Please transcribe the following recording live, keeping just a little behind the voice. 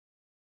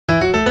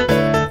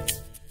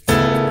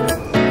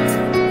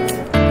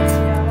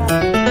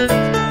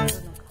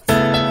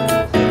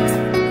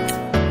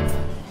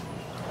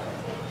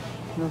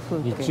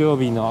日曜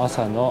日の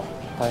朝の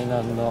台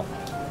南の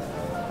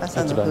市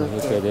場の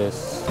風景で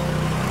す。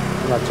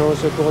今朝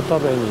食を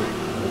食べに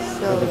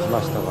出てき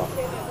ましたが、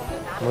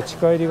持ち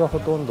帰りがほ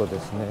とんどで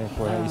すね。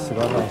これ椅子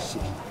がないし。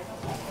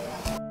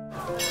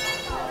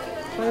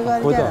これがあ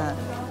れじゃない？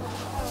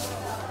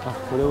あ、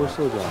これ美味し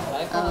そうじゃん。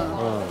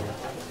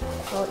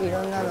うん。い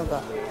ろんなのが。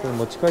これ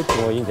持ち帰って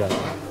もいいんじゃない？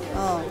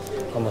あ、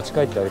持ち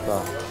帰ってあれ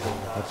か。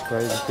持ち帰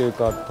りという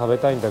か食べ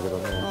たいんだけど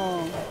ね。あ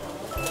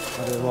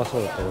れうまそ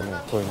うだったよね。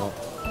こういうの。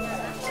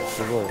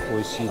すごい美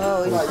味しい。美味しそ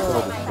うで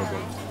すけど。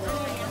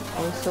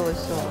美味しそう美味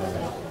しそう。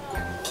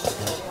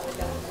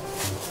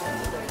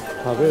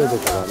食べる時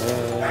はね。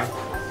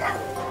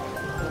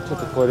ちょっ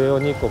とこれを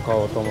2個買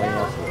おうと思い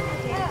ます。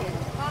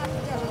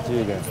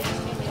10元。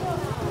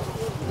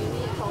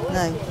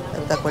ない。だ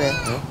ったこれ。は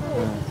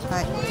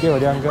い。给我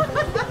2个。2个。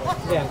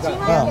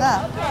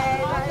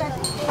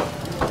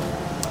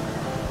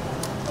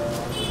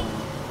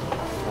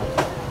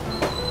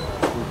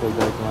いた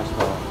だきまし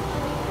た。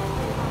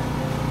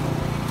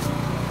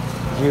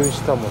牛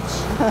下餅。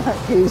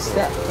牛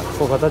下。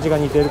こう形が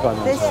似てるか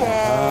な。はい。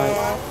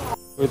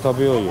これ食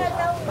べようよ。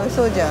美味し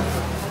そうじゃん。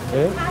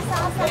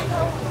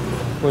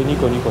これ2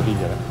個2個でいいん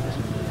じゃな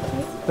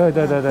い？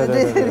出来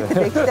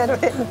た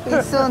て美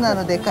味しそうな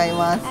ので買い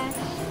ます。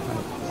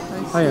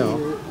はいよ。は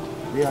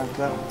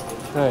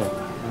い。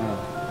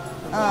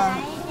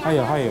はい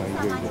よはいよ。い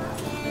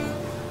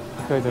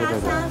くいく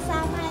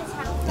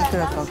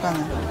らかわかんな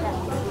い。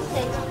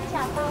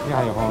你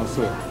还有黄色一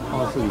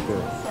个。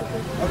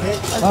OK。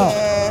Thank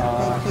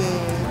you。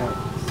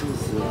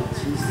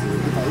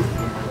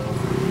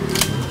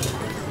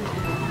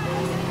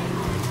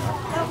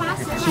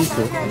40、70、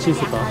180。チーズ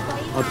か？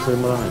あとそれ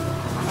もらわないと。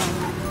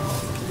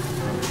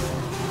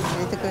入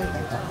れてくれた。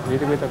入れ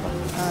てくれたか。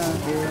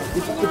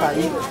100。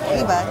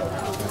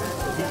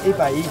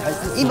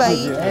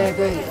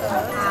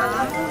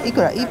い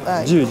くら？10。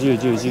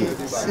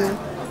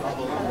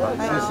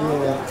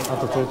あ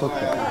とそれ取って、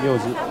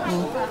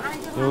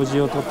用事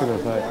を取ってくだ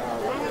さい。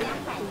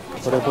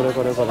これ。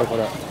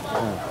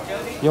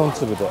4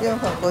粒で。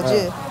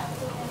450。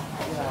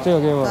这个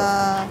给我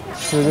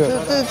10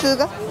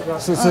个。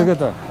10个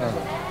的。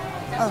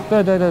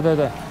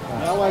对。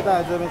你要外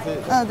带这边吃。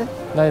对。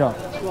哪一种？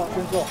先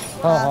做。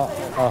好。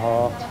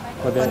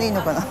これでいい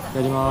のかな。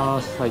やりま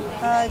す。はい。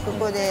はい、こ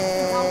こで。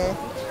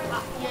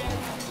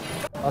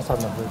朝の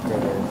風景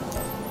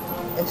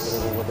です。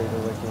よし。ここでいただ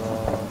きま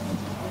す。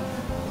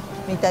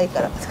見たい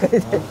からこれ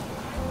で。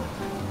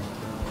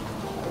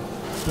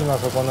今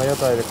そこの屋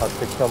台で買っ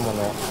てきたも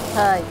の。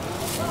はい。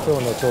今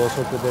日の朝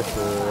食です。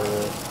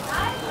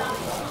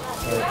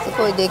す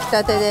ごい出来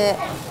たてで。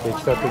出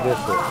来たてです。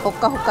ほっ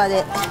かほか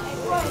で。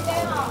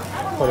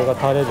これが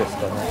タレです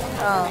かね。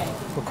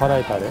辛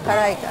いタレ。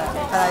辛いタ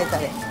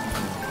レ。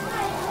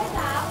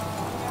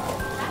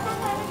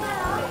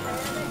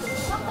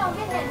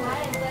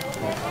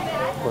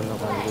こんな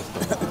感じです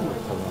ね。食べ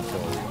ましょ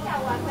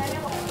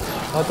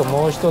う。あと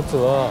もう一つ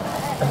は、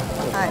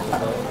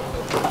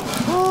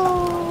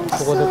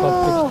ここで買って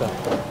きた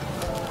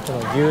この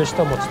牛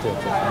下餅ってやつ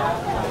ですね。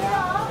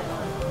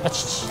あち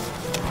ち。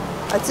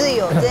熱い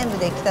よ。全部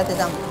出来たて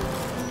だもん。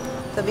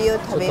食べよう。い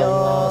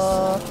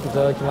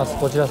ただきます。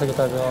こちら先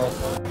食べま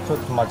す。ちょっ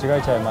と間違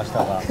えちゃいました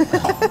が。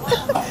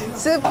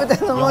スープ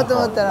頼もうと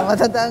思ったらま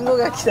た団子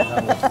が来た。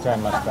団子来ちゃい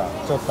ました。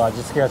ちょっと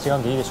味付けが違う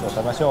んでいいでしょう。食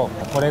べましょ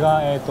う。これ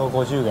が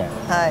50元。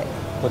はい。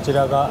こち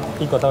らが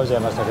1個食べちゃ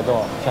いましたけ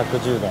ど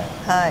110元。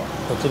はい。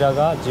こちら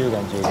が10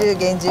元。10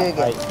元。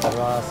はい。食べ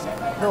ます。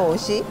どう？美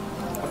味しい？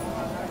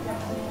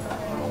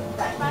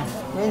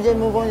全然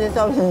無言で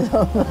食べ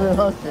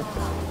ます。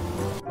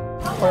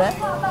これ？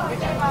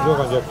どういう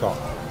感じですか？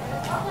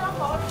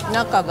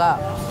中が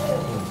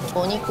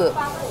お肉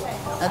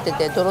なって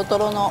てトロト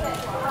ロの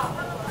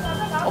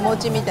お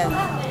餅みたいな。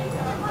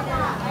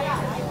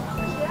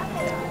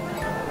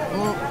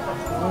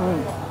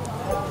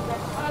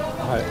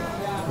はい。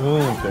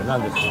って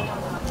何ですか？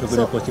食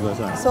レポしてくだ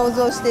さい。想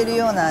像している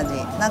ような味。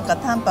なんか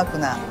淡白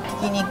な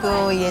ひき肉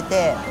を入れ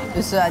て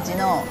薄味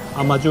の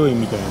甘醤油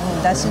みたいな。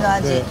だしの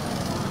味。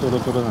トロ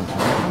トロなんです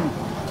ね。い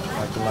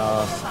ただき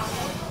ます。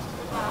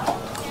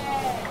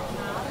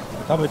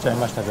食べちゃい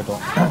ましたけど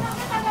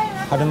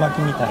春巻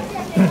きみたい。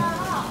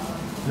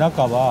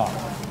中は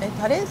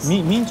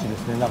ミンチで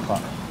すね。中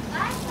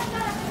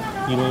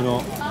いろい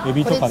ろエ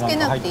ビとかなん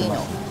か入ってま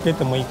す。つけ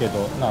てもいいけ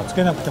どつ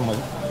けなくても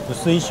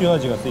薄い塩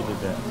味がついてて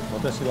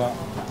私は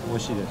美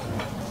味しいですね。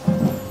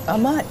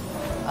甘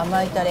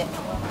いタレ。こ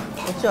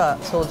っちは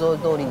想像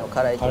通りの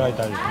辛いタレ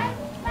ですね。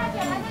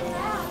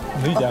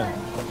抜いてあるの？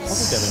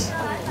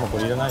もうこ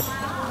れいらないし。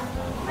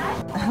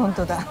本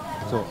当だ。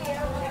そう。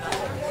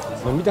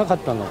飲みたかっ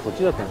たのはこっ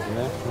ちだったんです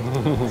ね。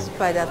失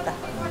敗だった。で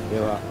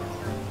は、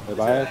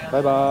バイ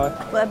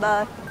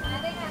バイ。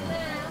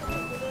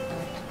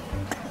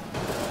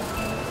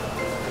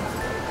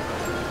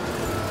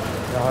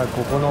やはり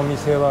ここのお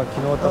店は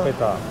昨日食べ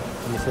た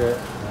店、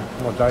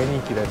もう大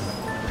人気です。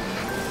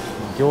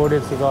行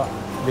列が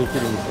でき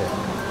る店。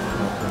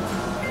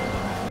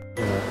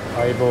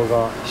相棒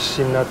が必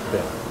死になって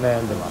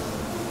悩んでます。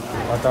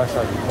私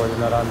たちこれで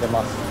並んで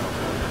ます。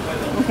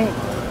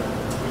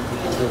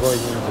すごい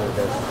人数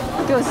です。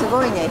今日す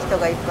ごいね、人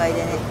がいっぱい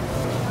でね。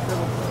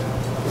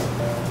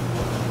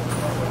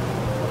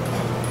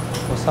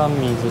サン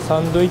ミーズサ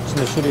ンドイッチ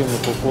の種類も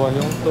ここは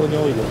本当に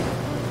多いです。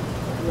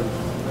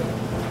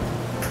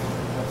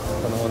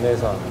お姉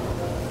さん、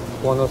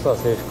このさ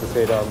制服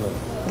セーラームー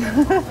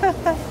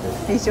ン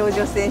美少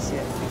女選手。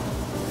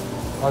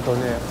あと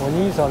ね、お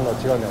兄さんの違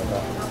うんだよな、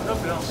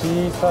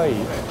小さい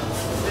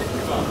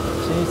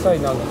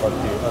なんとかって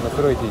いう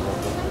黒い T シャ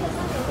ツ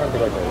なんて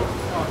書いてある、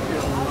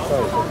小さ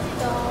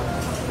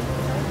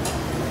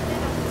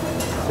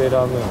いセー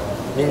ラームーン、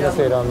みんな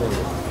セーラームーンで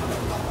す。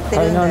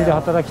台南で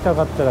働きた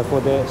かったらこ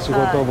こで仕事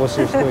を募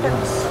集しており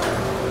ます。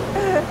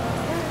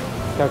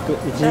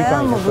1時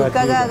間も物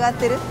価が上がっ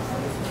てる。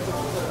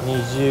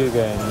20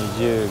元、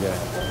20元。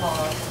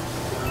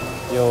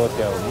両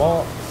手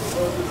も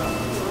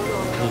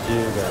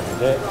20元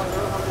で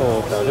ト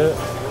ータル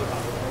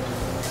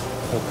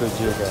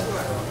60元。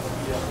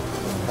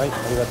はい、あ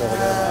りがとうご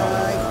ざい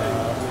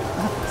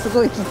ます。す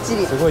ごいきっち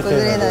り崩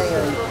れないよ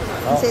うに。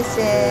せっ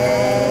せ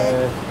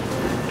ー。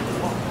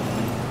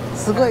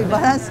すごいバ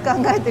ランス考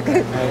えてくれ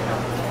る。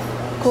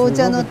紅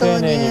茶の投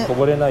入。丁寧にこ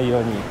ぼれないよ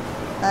うに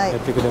やっ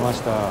てくれま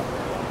した。はい、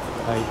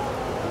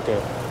OK。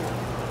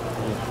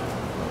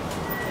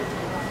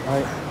は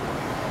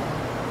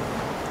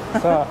い。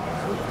さあ、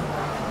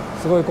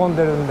すごい混ん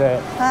でるん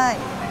で、はい、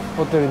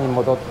ホテルに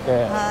戻っ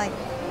て、はい、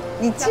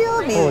日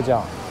曜日そうじゃ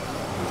ん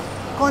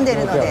混んで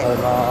るので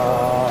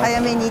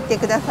早めに行って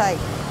ください。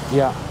い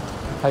や、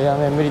早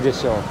め無理で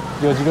しょ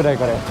う。4時ぐらい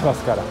からやってま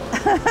すから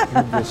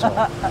無理でしょう。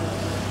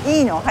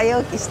いいの、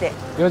早起きして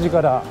4時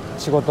から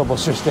仕事募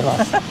集して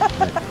ます。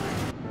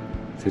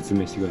説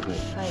明してください。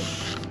はい、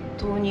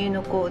豆乳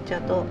の紅茶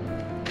と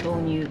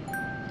豆乳、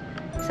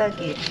さっ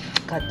き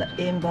買った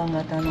円盤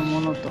型のも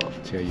のと、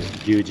違うよ、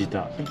牛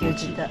舌、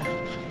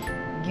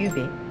牛べ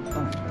か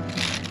な、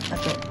あ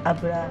と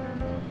油、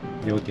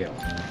両手を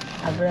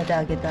油で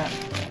揚げた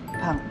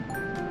パン。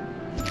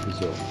以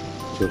上、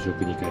朝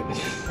食2回目で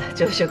す。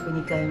朝食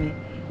2回目、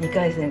2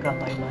回戦頑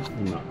張ります。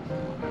今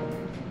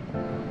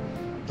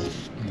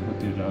ホ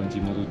テルラウンジ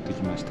に戻って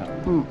きました。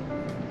うん、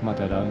ま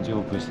だラウンジオ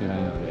ープンしてない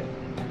ので、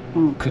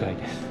暗い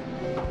です。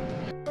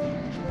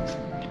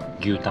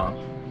牛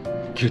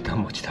タ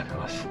ン餅食べ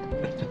ます。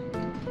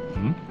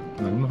ん？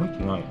何も入っ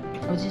てない。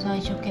おじさん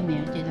一生懸命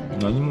やってたけ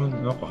ど。何も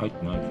中入っ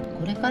てない。こ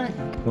れからじ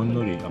ゃん。ほん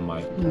のり甘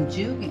い。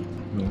10元。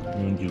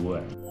45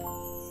円。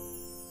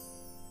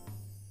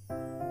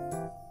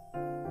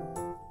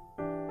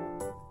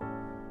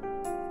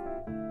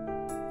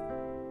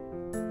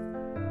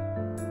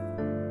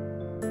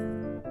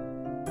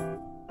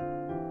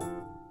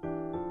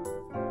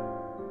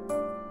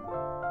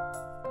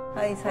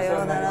はい、さ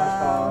ような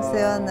ら。お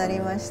世話になり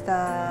まし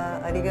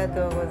た。ありが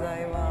とうござ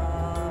い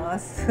ま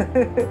す。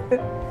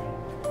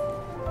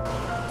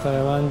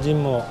台湾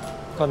人も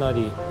かな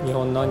り日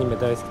本のアニメ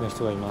大好きな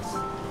人がいます。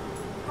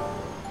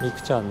み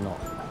くちゃんの。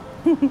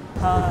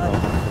は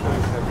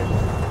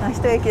い。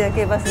一駅だ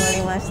けバス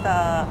乗りまし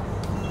た。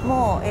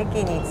もう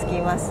駅に着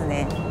きます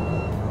ね。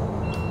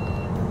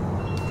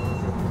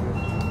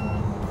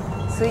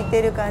空い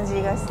てる感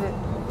じがする。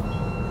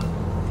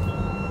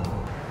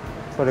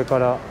それか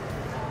ら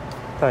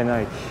台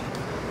南駅、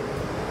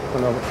こ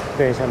の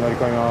電車乗り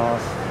込みま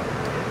す。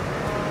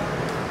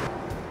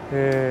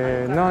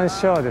南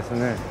下です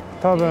ね。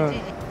多分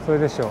それ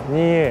でしょう。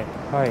2A、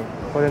はい、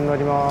これに乗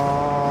り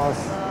ま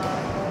す。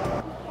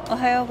お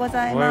はようご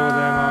ざい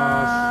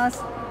ま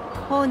す。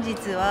本日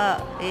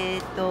は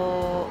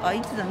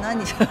いつだ、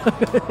何日？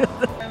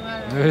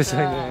うる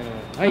さいね。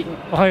はい、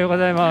おはようご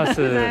ざいま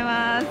す。おはようござい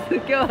ます。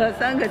今日は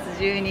3月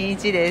12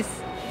日です。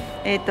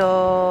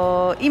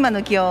今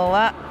の気温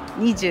は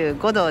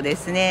25度で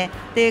すね。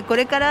で、こ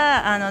れか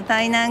ら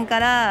台南か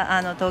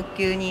ら特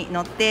急に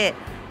乗って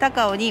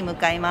高雄に向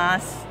かいま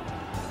す。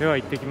では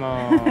行ってき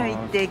ます。行っ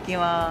てき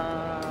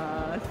ま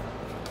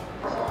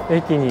す。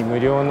駅に無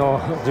料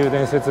の充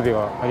電設備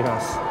がありま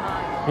す。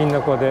みんな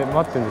ここで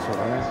待ってるんでしょう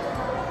かね。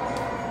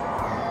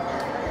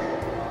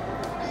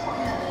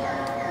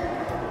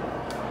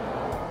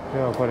で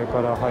はこれ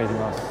から入り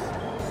ます。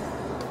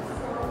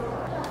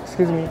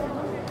Excuse me。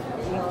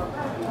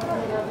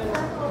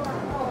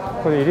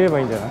これ入れれば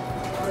いいんじゃない？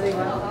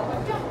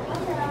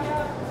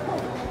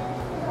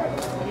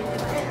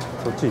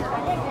そっち。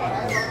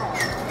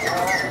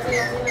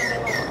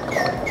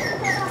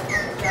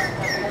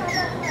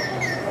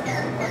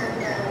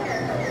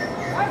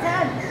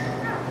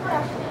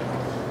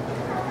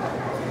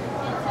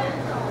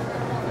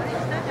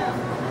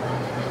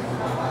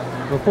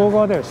向こう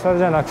側だよ、下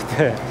じゃなく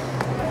て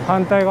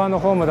反対側の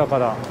ホームだか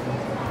ら。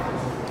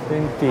エ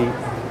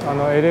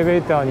レベ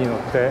ーターに乗っ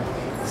て。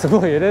す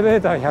ごい、エレベ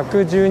ーター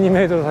112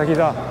メートル先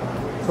だ。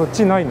そっ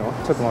ちないの？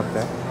ちょっと待って。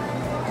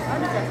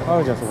あ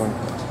るじゃん、そこに。こ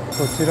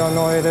ちら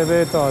のエレ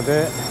ベーター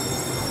で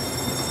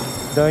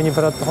第2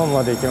プラットフォーム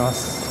まで行きま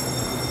す。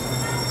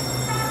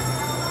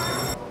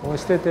押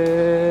して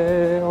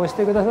て、押し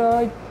てくだ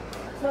さい。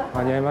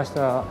間に合いまし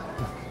た。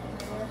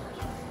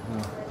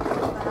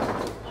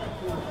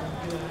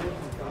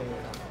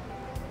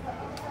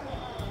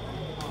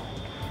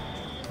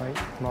い、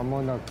ま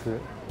もなく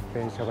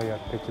電車がやっ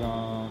てき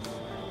ます。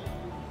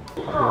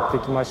やって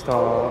きました。そ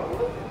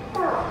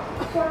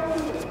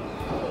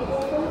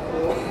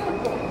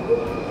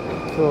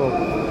う、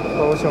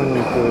カオションに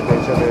行く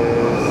電車で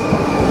す。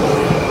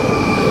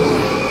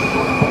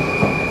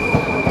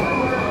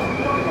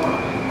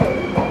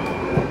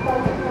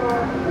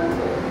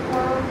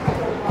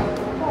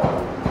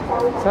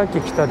さっ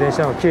き来た電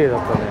車の綺麗だっ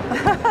たね。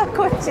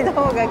こっちの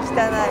方が汚い。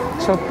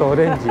ちょっとオ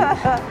レンジ。ちょ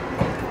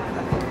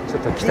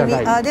っと汚い。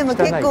あ、でも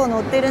結構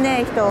乗ってる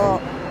ね、人。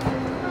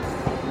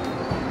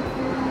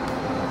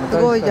す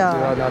ごいじゃ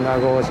ん。私たちは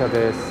7号車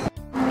です。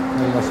乗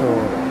りましょう。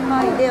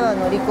はい、では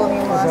乗り込み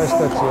ます。私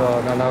たち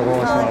は7号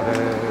車で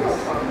す。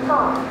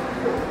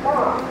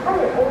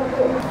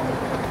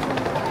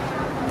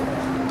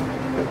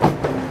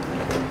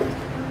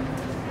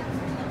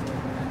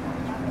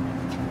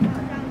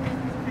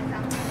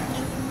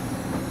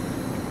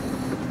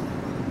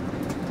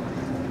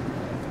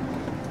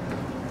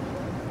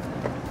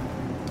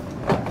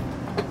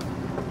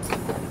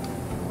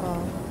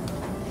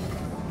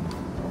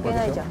置け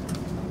ないじゃん。こ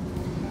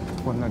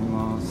こになり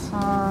ます。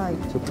はい。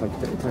ちょっと入っ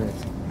てとりあえ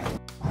ず。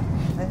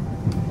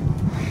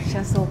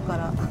車窓か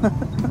ら乗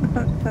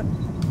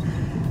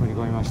り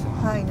込みました。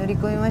はい、乗り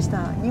込みまし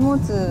た。荷物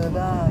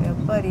がやっ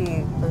ぱ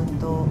り、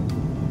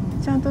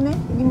ちゃんとね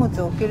荷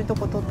物を置けると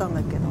こ取ったん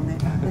だけどね、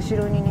後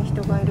ろにね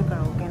人がいるか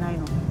ら置けない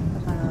の。だ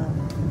から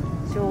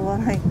しょうが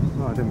ない。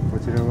まあでもこ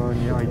ちら側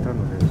に開いた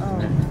のでで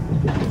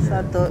すね。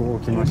さっと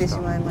入れてし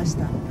まいまし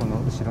た。こ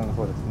の後ろの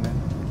方ですね。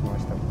来ま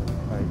した。は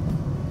い。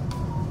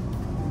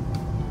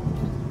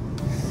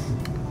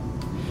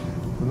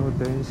この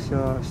電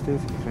車指定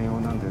席専用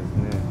なんでです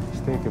ね、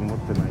指定券持っ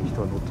てない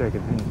人は乗っちゃいけ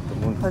ないと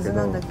思うんですけど、はず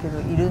なんだけど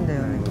いるんだ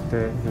よね。乗ってい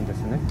るんで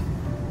すね。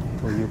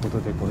というこ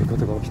とでこういうこ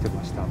とが起きて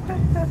ました。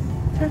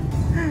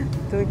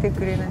どいて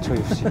くれない。ちょい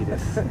不思議で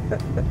す。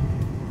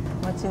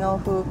街の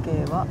風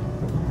景は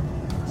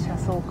車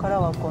窓から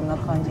はこんな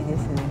感じで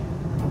すね。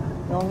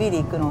のんび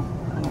り行くの、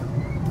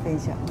電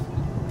車。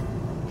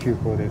急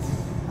行です。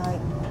は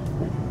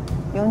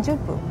い。40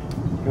分。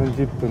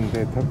40分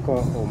で高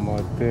尾ま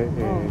で、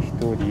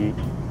1人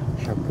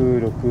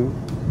106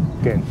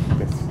件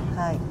です。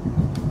はい。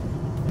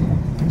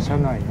車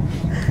内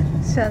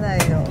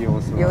の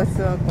様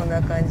子はこん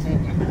な感じ。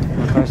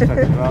私たち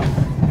は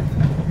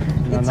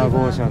7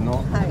号車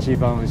の一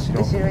番後ろ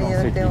の席に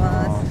乗って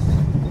ま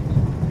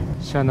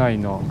す。車内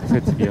の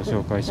設備を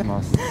紹介し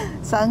ます。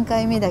3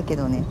回目だけ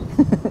どね。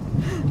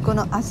こ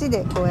の足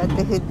でこうやっ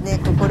て振って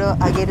これを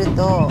上げる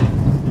と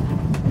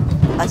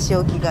足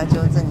置きが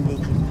上手にで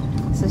きる。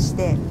そし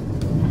て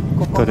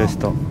ここのレス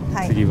ト、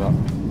はい、次は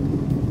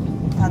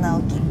棚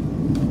置き、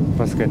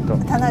バスケット、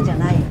棚じゃ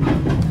ない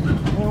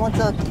荷物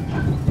置き、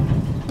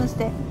そし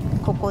て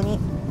ここに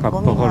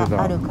ゴミ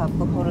があるカッ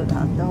プホル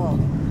ダーと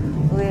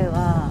上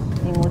は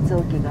荷物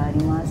置きがあ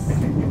ります。で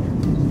フ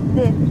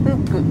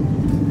ック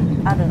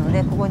あるの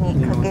でここに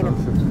かける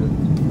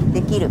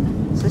できる。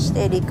そし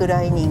てリク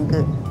ライニン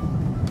グ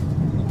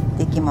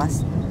できま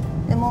す。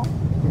でも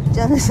ジ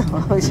ャネさん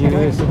は後ろに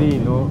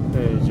USB の、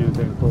充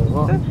電口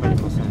はあり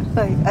ません。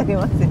はい、あり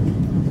ません。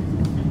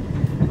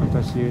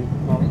私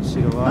の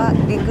後ろは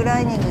リク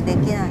ライニングで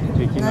きない。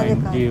できない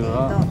理由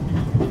は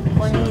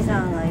お兄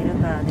さんがいる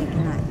からでき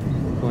ない。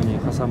ここに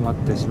挟まっ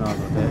てしまうの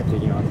でで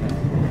きません。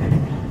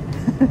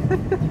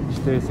指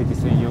定席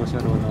専用車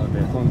両なの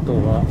で本当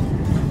は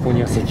ここ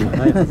には席が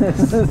ないはずで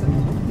す。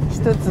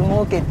一つ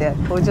設けて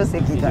補助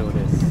席が。以上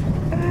です。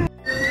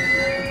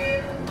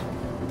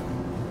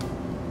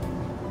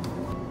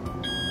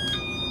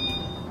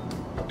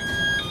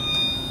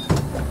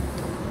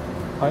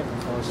はい、カ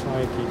オショ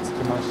ン駅着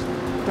きまし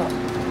た。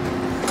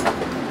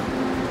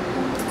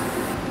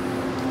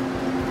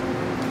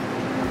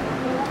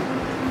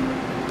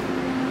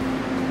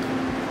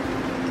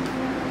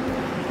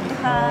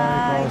は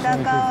い、高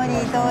尾に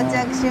到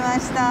着しま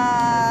し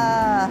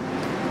た。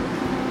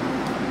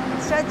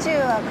車中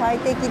は快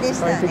適でし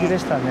たね。快適で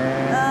したね。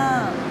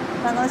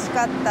うん、楽し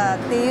かったっ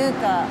ていう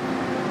か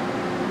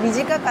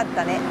短かっ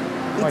たね。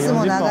いつ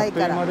も長い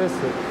から。40分あっという間です。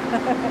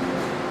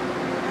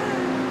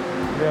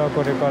では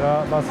これか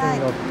らバスに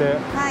乗って、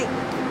はい、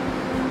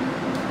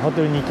ホ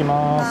テルに行き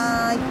ます。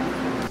はい。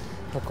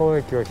高尾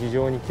駅は非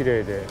常に綺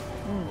麗で、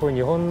これ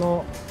日本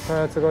の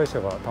開発会社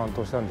が担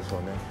当したんでしょう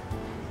ね。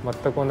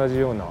全く同じ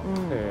ような、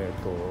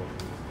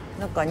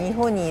なんか日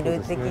本にいる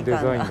的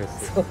感が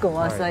すごく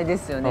満載で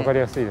すよね。わかり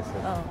やすいですよ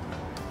ね。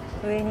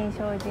上に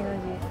障子の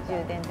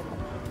充電ってこ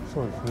と。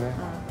そうですね。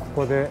こ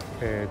こで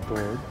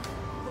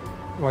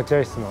待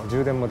合室の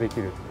充電もでき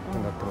るよう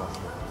になってます。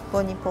こ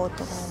こにポー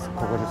トがあります。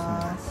ここです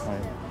ね。はい。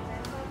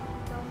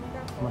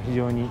まあ非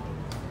常に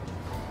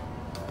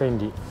便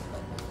利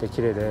で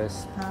綺麗で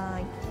す。は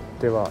い。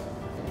では。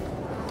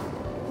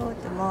通っ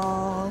て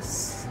ま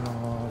す。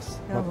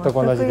全く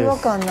同じです。違和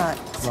感ない。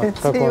全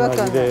然違和感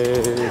ない。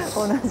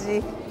同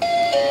じ。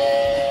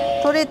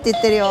取れって言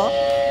ってるよ。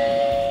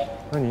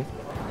何？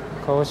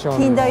カオションの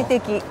近代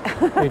的。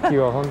駅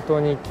は本当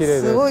に綺麗で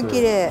す。すごい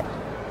綺麗。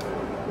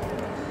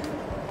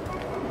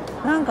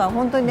なんか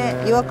本当にね、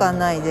違和感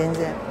ない全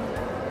然。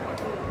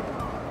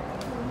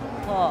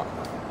あ、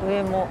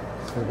上も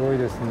すごい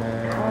ですね。な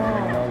ん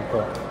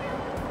か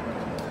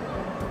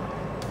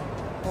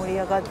盛り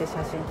上がって写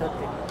真撮ってる。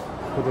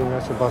ここで見ま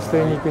しょう。バス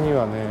停に行くに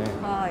はね、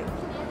はい。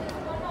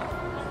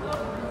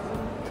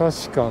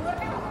確か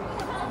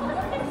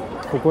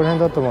ここら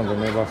辺だと思うんだよ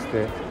ね、バス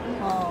停。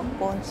あ、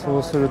そ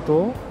うする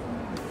と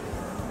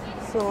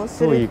ど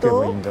う行け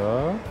ばいいんだ。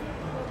あ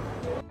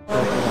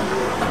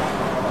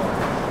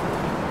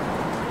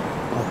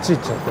っち行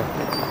っちゃった。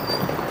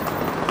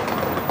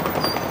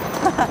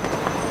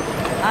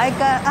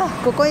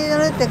ここに乗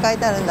るって書い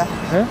てあるんだ。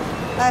え？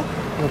はい。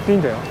乗っていい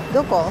んだよ。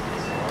どこ？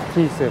キ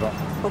ーすれば。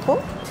こ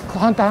こ？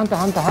反対。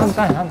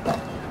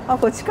あ、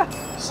こっちか。なんで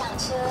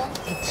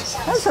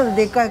その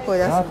でっかい声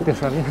出すの？だって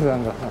さ、皆さ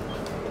んが。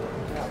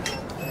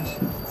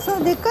そ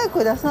のでっかい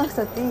声出さなく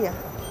たっていいや。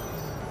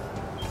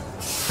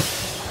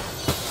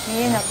見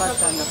えなかっ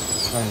たんだ。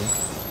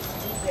何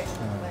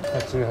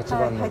？88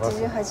番のバ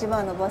ス。88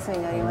番のバス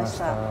になりまし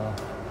た。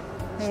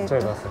ちっちゃ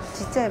いバスで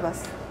す。ちっちゃいバ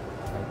ス。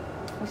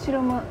後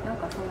ろもなん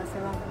かそんな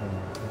狭く。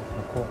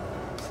ここ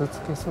スーツ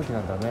ケース置きな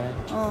んだね。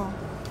こ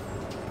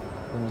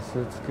こにス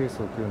ーツケー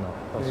ス置くような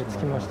場所着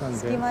き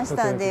まし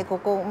たんで、こ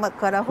こ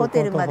からホ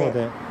テルまで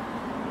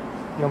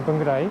4分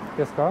ぐらい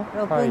ですか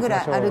？6分ぐ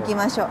らい歩き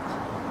ましょう。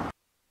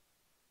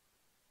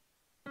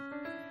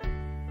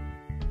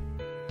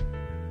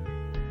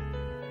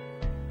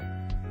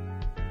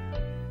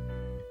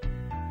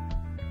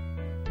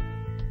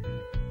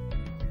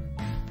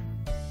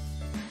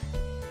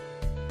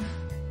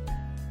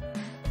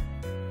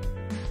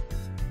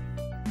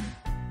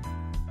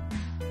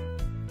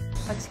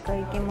8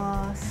階行き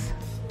ます。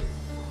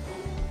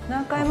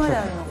何階まで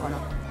あるのかな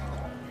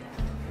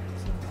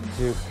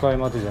？10階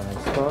までじゃない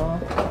ですか。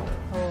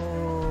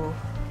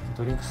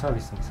ドリンクサー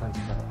ビスも3時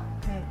か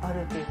ら、あ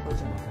るということで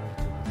すね。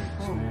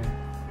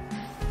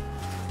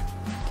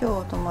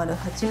今日泊まる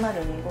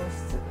802号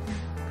室。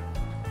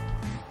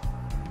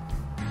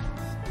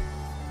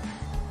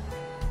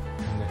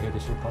どんな部屋で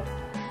しょうか。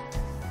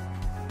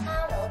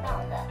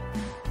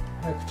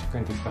早くチェック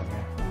インできたね。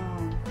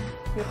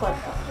よかった。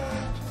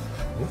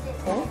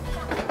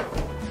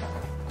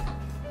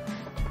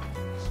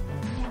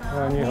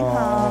に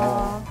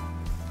はあ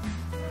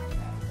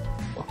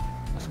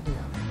そこや。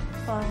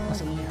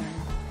そこや。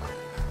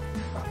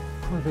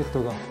カーペッ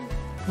トがふ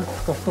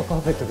かふかカ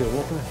ーペットで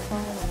重くない？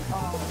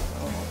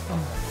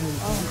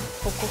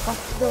ここか。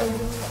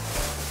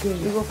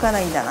動かな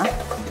いんだな。そ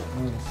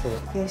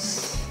う。よ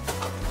し。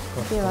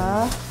で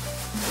は、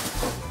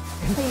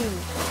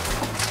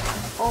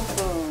オー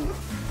プン。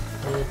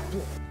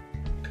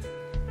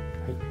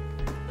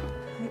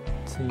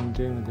ツイン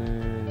ルーム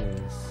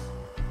です。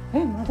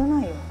窓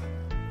ないよ。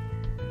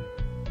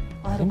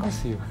ありま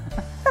すよ。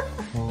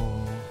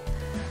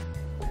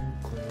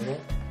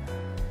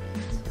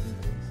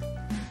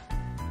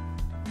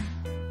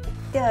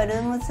ではル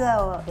ームツア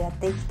ーをやっ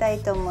ていきたい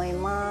と思い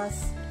ま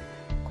す。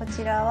こ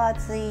ちらは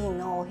ツイン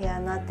のお部屋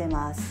になって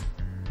ます。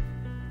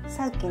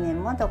さっきね、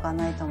窓が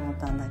ないと思っ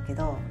たんだけ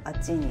ど、あっ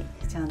ちに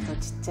ちゃんとちっ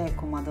ちゃい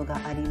小窓が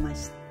ありま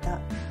した。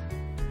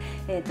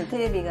テ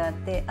レビがあっ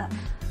て、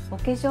お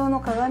化粧の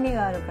鏡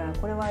があるから、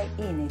これはい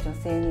いね。女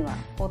性には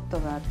ポット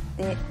があっ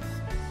て、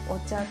お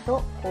茶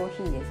とコー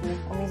ヒーですね。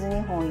お水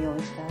2本用意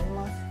してあり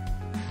ます。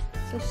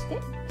そして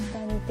下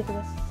に行ってく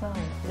ださ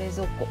い。冷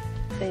蔵庫が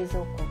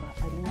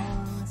あり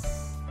ま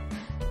す。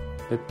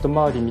ベッド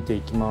周り見て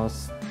いきま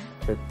す。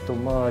ベッド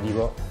周り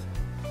はこ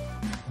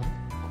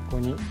こ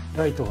に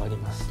ライトがあり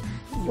ます。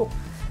よ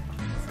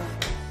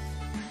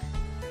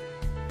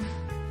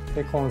っ。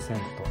でコンセン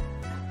ト。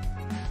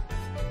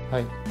は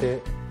い。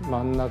で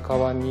真ん中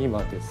はに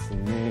はです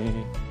ね、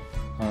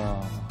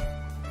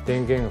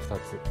電源が2つ、あ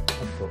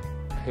と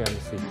部屋に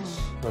スイッチ、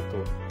あと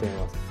電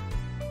話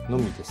の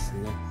みです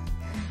ね。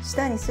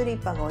下にスリ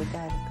ッパが置いて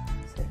あるか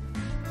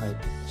ら。はい。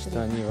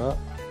下には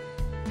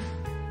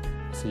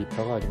スリッ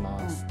パがあり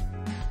ます。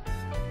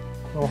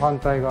この反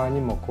対側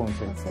にもコン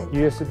セント、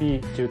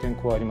USB 充電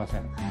口はありませ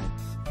ん。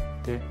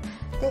で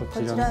こ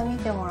ちら見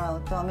てもら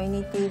うとアメ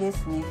ニティで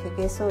すね。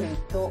ひげ剃り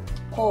と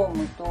コー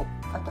ムと、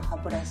あと歯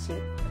ブラシ、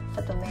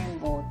あと綿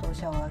棒と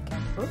シャワーキャッ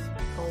プが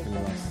置いて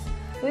あります。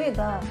上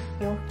が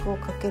洋服を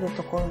かける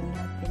ところに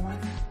なってま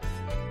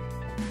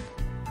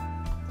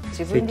す。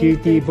セキュリ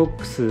ティボッ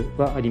クス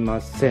はあり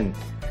ません。は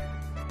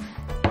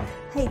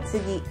い、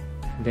次。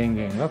電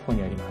源がここ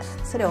にあります。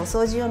それお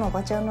掃除用のお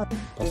ばちゃんの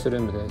バスル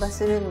ームです。バ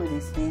スルーム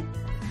ですね。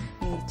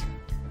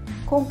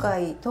今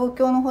回東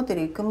京のホテ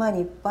ル行く前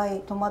にいっぱ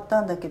い泊まった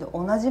んだけど、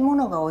同じも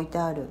のが置いて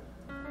ある。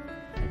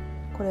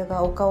これ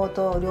がお顔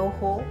と両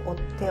方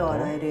手を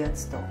洗えるや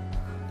つと、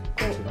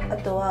あ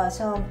とは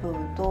シャンプ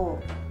ーと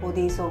ボ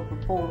ディーソープ、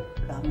ポー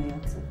ラのや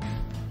つ、フ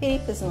ィリ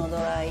ップスのド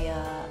ライヤー、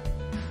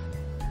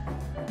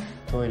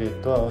トイレ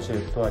ットはウォシュレ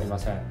ットはありま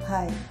せん。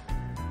はい。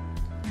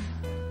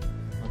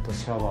あと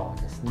シャワ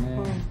ーですね。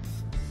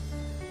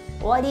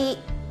終わり。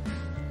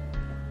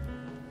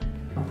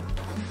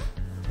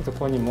あとこ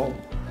こにも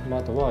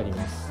窓はあり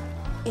ます。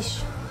よい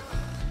しょ。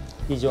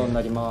以上に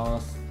なりま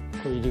す。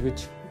これ入り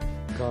口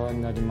側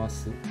になりま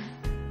す。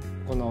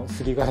この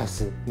すりガラ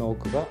スの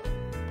奥が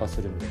バ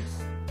スルームで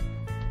す。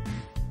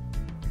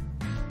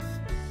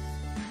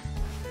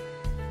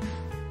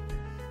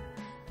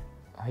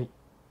はい、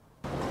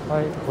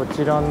はい、こ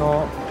ちら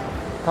の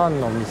タ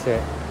ンの店行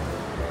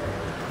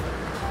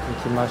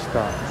きまし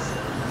た。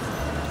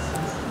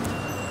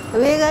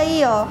上がい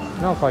いよ。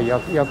なんか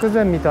薬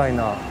膳みたい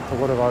なと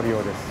ころがあるよ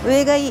うです。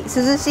上がいい、涼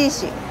しい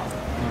し。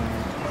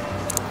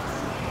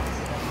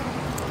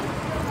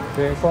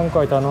で今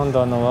回頼ん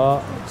だの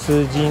はス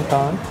ージン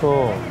タン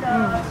と、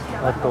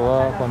あと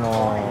はこ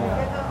の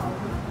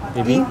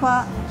エビ、チャー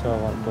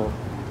ワンと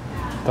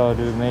タ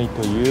ルメイ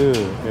という、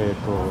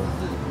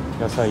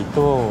野菜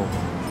と、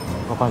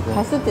わかんない。イ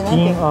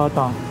ンアー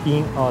タン、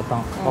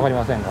わかり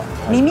ませんが、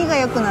耳が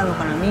良くなるの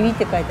かな。耳っ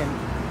て書いてある。い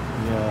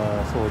や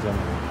ー、そうじゃない。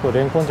こ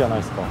れレンコンじゃない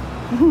ですか。はい、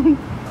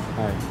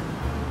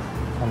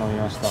頼み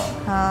ました。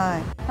は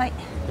い。はい。来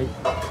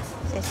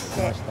ま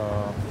した。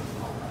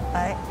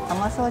あれ、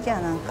甘そうじゃ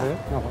ん、なんか。なん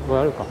かこれ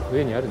あるか、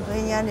上にあるの。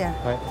上にあるやん。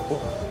はい。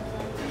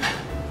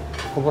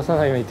こぼさ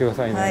ないように言ってく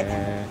ださいね。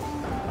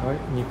はい。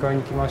2階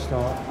に来ました。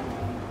こ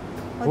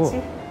っち。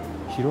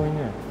広い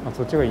ね。あ、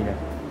そっちがいいね。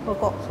こ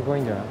こ。そこがい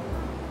いんじゃない。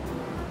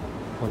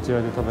こち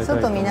らで食べたい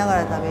と思います。外見なが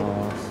ら食べる。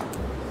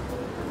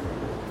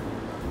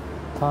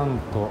タン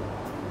と。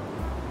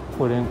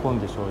これレンコン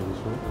でしょうでし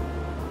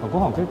ょ。ご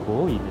飯結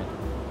構多いね。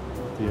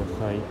野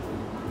菜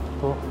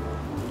と。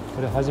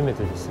これ初め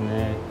てです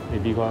ね。エ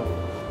ビが。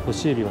干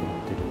しエビが乗っ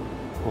てる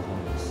ご飯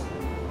です。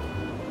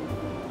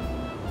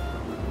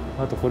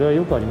あとこれは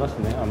よくあります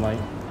ね、甘い。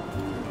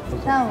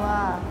タン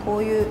はこ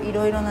ういうい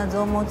ろいろな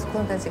臓物く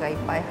んたちがいっ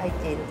ぱい入っ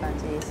ている感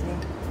じですね。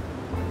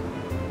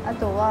あ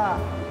とは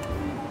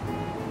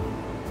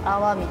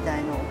泡みた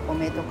いなお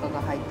米とか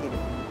が入ってる。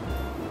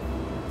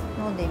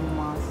飲んでみ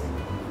ます。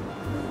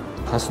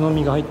ハスの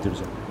実が入ってる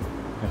じゃん、や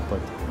っぱ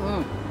り。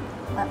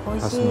あ、美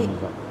味しい。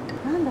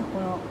なんだこ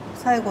の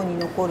最後に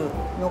残る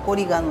残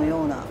りがの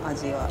ような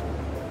味は。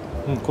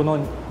この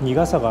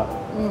苦さが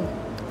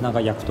なんか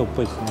薬湯っ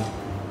ぽいですね。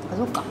あ、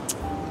そっか。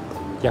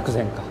薬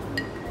膳か。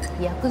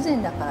薬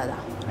膳だからだ。は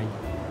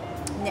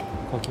い。ね。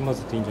かき混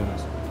ぜていいんじゃないで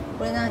すか。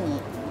これ何？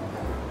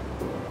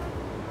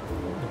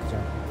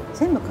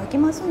全部かき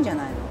回すんじゃ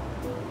ないの？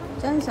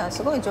ジャニーさん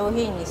すごい上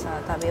品に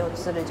さ食べようと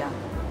するじゃん。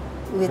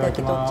上だ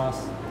け取っちゃう。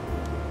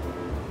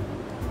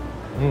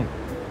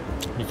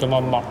見た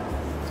まんま。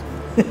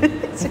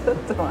ちょっ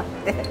と待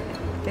っ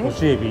て。干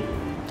しエビ。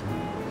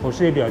干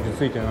しエビ味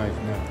付いてないです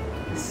ね。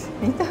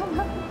見たまん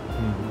ま。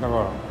だか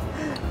ら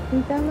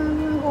見たまん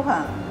まご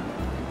飯。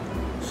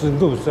すっ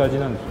ごい薄味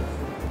なんです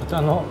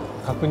よ。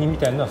角煮み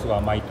たいなのはすごい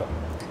甘いと。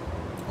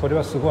これ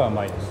はすごい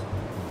甘いです。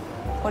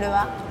これ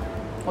は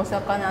お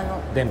魚の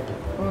でんぷ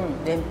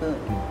ん。でんぷ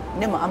ん。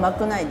でも甘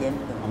くないでんぷ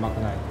ん。甘く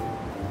ない。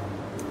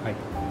はい。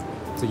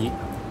次。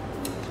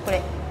こ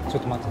れ。ちょ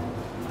っと待って。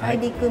大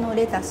陸の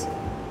レタス。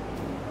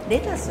レ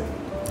タス？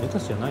レタ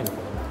スじゃないのか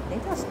な。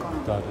レタスかな。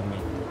ダールメイ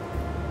ト。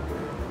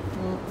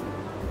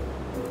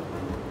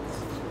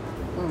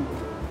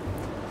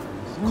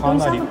本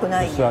当に寒く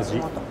ない。薄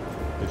味。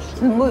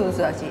すんごい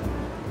薄味。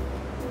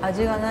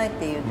味がないっ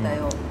て言った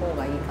よ、方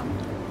がいいかも。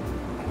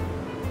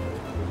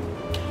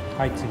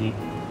はい、次。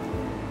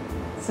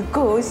すっ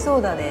ごい美味しそ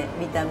うだね、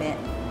見た目。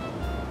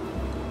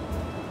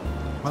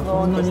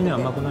そんなにね、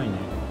甘くないね。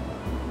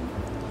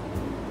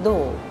どう？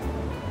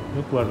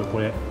よくあるこ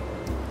れ。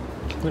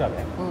キクラ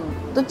ゲ。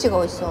どっちが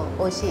美味しそう？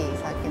美味しい？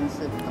さっきの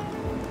スープと。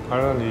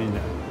体にいい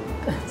ね。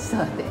ちょっと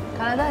待って、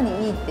体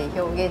にいいっ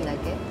て表現だけ？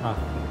あ、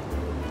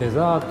デ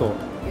ザート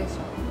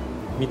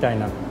みたい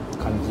な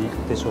感じ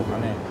でしょうか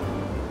ね。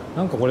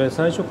なんかこれ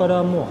最初か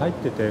らもう入っ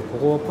てて、こ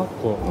こをパッ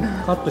クを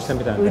カットした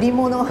みたいな。売り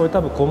物。これ多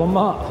分この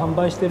まま販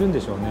売してるんで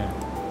しょうね。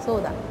そ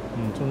うだ。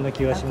そんな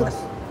気がしま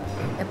す。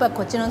やっぱり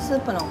こっちのスー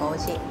プの方が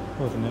美味しい。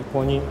そうですね。こ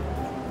こに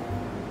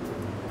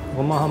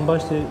ごま販売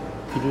している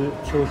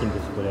商品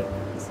です。これ。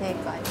正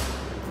解。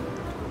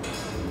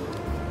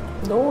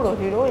道路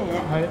広いね。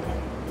はい。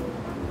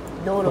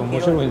道路広い。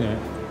面白いね。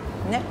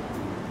ね。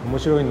面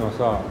白いのは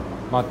さ、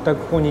全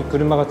くここに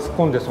車が突っ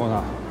込んでそう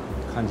な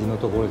感じの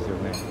ところですよ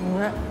ね。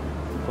ね。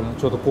この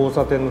ちょうど交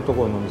差点のと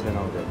ころのお店な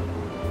ので、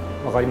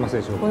わかります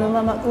でしょうか。この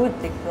ままってきそ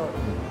う。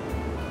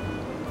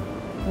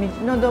道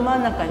のど真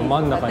ん中に建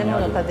物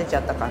建てち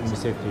ゃった感じ。お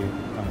店という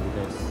感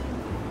じです。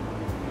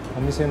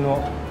お店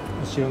の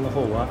後ろの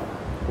方は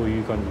こうい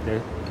う感じ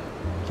で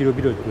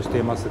広々として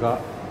いますが、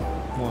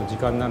もう時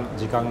間が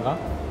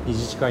2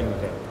時近いの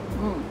で、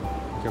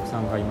お客さ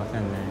んがいませ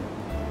んね。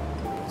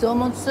臓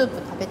物スープ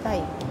食べた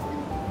い。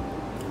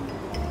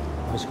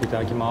美味しくいた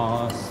だき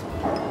ます。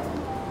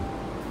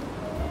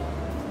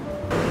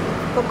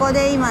ここ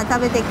で今食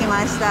べてき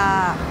まし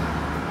た。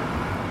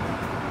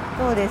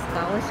どうです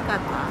か？美味しかっ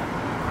た？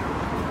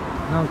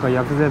なんか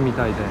薬膳み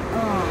たいで、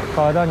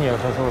体に良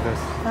さそうで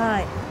す。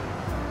はい。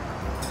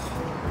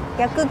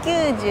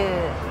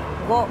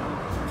195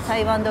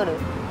台湾ドル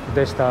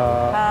でし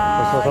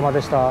た。ごちそうさま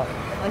でした。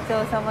ごち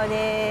そうさま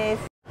で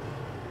す。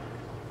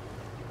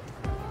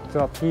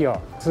ザ・ピア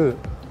2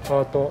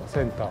アート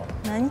センター。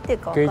何って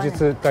かわかん芸ない。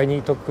術第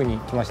二特区に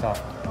来ました。あ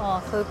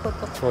あ、そういうこ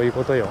と。そういう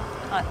ことよ。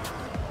あ、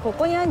こ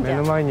こにあるじ目ゃん。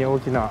の前に大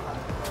きな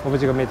オブ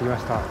ジェが見えてきま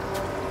した。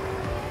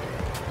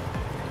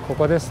こ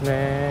こです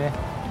ね。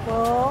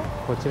こ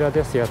ちら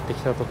です。やって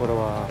きたところ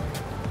は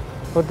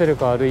ホテル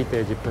から歩い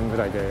て10分ぐ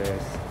らいで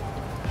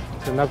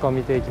す。中を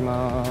見ていき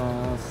ま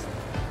す。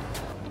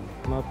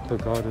マップ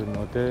がある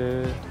の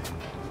で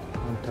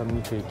簡単に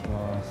見ていき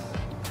ます。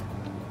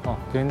あ、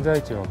現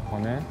在地はここ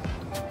ね。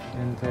現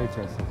在地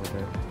はそこ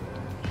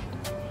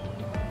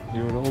で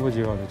いろいろオブ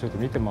ジェがあるのでちょっと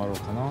見て回ろう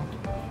かな。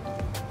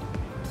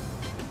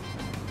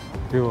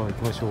では行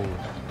きましょう。本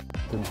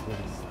当にそうで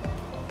す。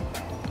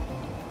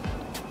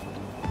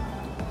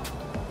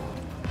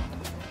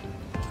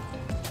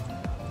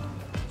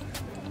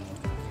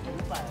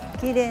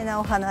綺麗な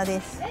お花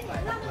です。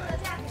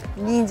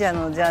忍者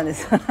のジャーネ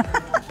さん。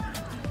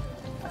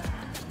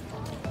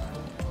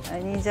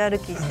忍者歩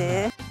きし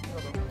て。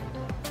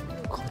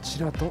こち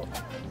らと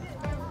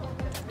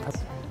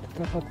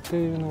戦って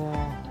いるのは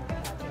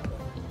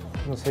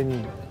この仙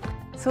人。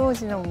掃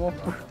除のモッ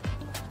プ。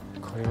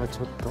これはち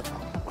ょっと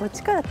こっ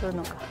ちから撮る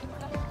のか。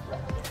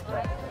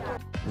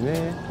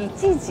ね。い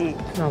ちいち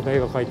なんか絵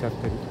が描いてあっ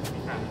たり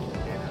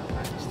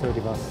しており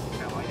ます。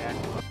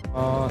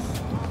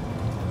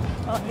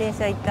あ、電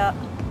車行った。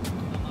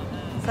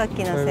さっ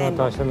きの線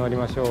路。また明日乗り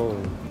ましょう。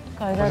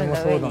これも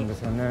そうなんで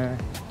すよね。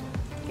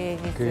芸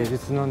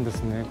術なんで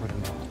すね。これも。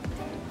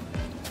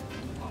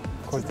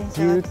これ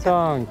U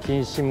ターン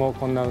禁止も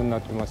こんな風にな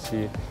ってます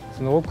し、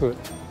その奥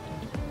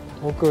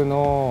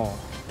の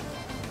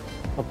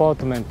アパー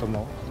トメント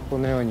もこ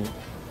のように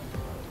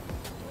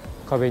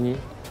壁に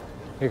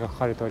絵が描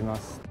かれておりま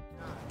す。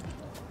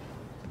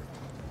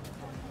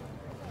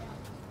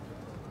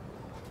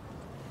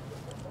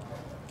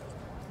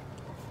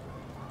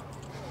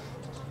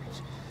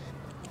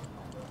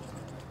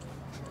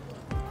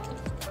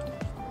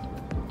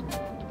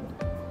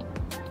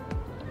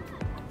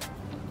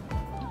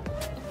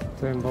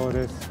展望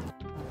です。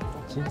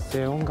人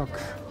生音楽。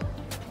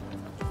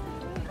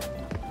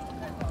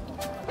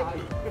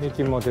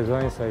駅もデ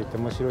ザインされて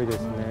面白いで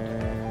す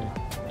ね。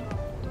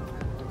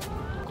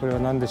これは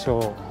何でしょ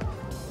う。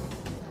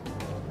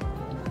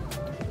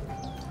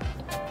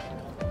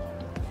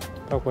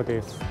タコで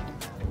す。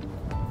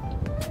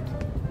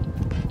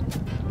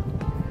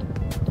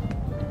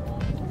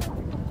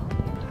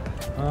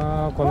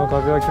ああ、この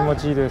風は気持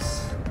ちいいで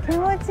す。気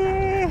持ちいい。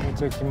めっ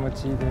ちゃ気持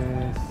ちいいで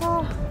す。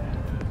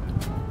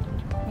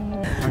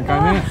なん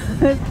かね、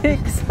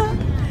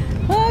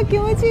気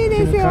持ちいい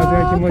ですよ。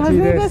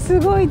風がす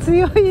ごい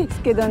強いで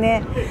すけど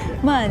ね。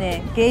まあ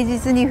ね、芸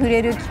術に触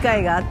れる機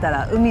会があった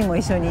ら海も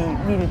一緒に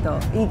見ると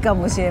いいか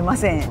もしれま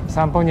せん。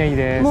散歩にはいい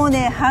です。もう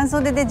ね、半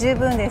袖で十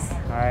分です。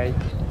はい。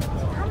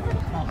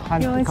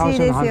気持ちいい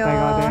ですよ。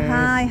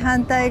はい、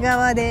反対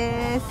側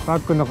です。バ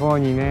ックの方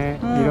にね、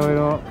いろい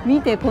ろ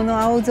見て、この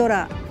青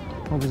空。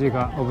オブジ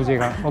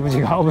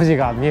ェ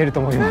が見えると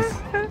思いま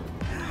す。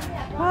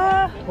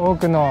多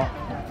くの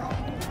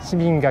市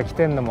民が来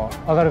てるのも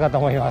わかるかと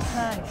思います。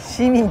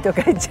市民と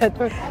か言っちゃっ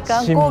て、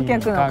観光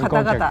客の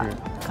方々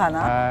か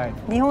な。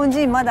日本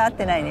人まだ会っ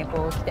てないね、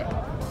こう来て。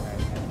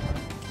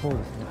そうです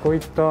ね。こうい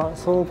った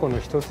倉庫の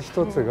一つ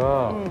一つ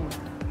が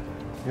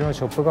いろんな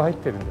ショップが入っ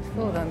てるんですね。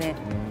そうだね。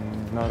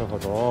なるほ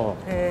ど。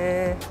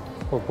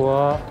ここ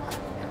は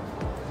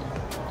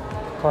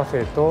カフ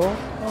ェと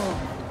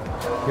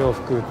洋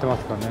服売ってま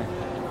すかね。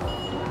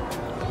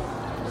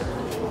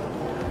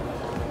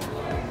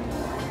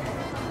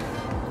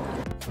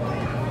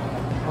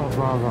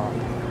バーガー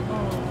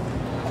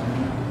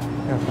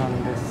屋さ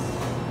んです。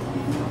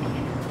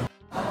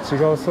違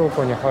う倉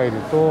庫に入る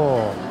と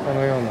こ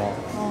のような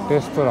レ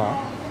ストラン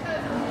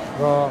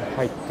が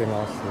入って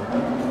ます。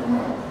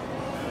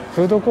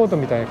フードコート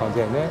みたいな感じ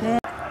だよね。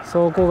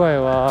倉庫街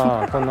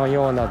はこの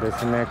ようなで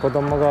すね、子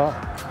供が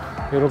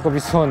喜び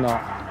そう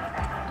な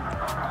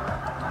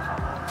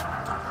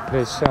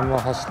列車も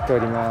走ってお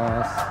り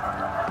ます。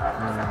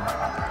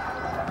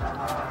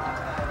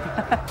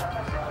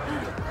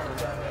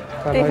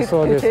楽し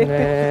そうです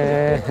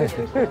ね。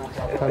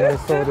楽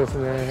しそうです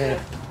ね。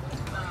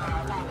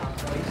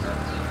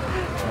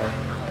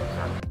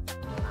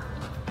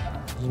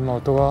今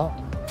音が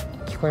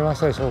聞こえま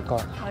したでしょうか。あ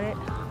れ、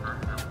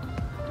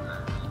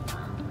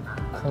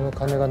この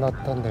鐘が鳴っ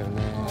たんだよ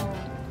ね。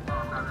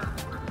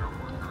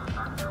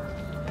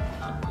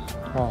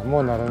あ、も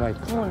う鳴らない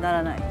か。もう鳴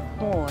らない。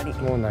もう終わり。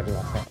もう鳴り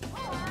ません。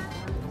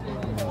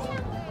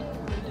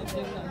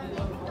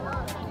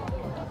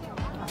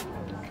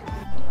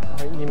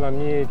今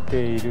見え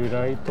ている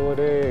ライト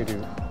レール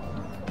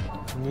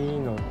に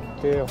乗っ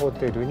てホ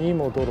テルに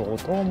戻ろう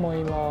と思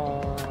い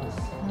ま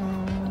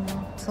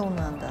す。そう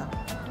なんだ。あ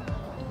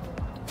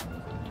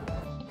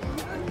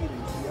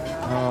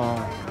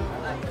あ、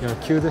野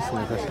球ですね、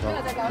確か。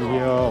い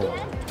や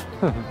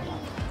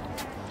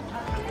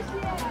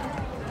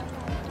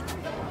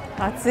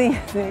暑い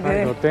ですね。はい、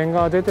露店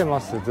が出て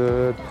ます。ず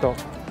ーっと。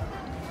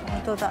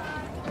本当だ。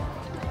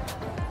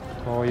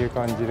こういう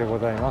感じでご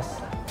ざいま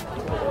す。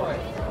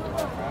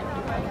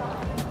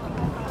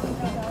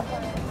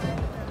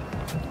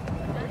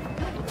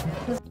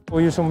こ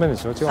ういう正面で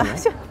しょ。違うの？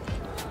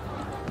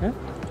え？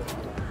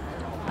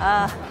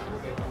ああ。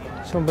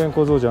正面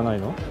構造じゃない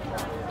の？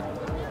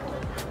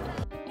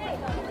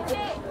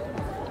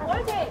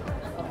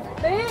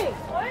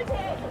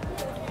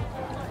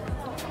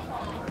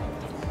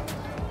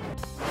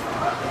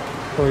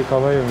こういう可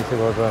愛いお店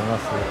がございま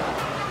す。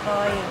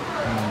可愛い。ね、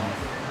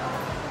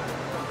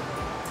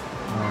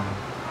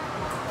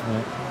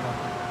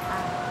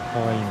可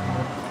愛いね。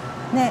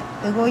ね、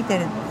動いて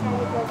る。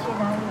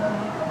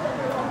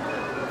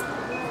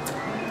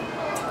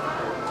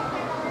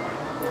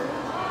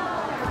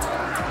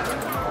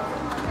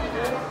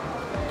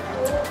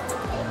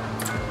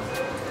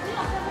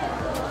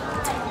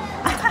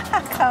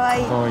可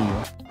愛い。可愛いよ。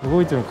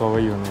動いてるの可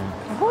愛いよね。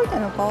動いて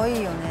るの可愛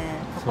いよね。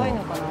高い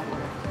のかな。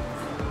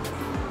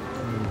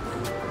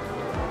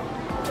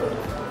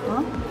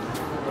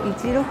168っ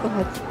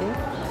て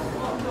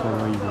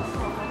可愛いです。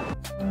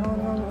日本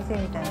の店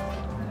みたいな。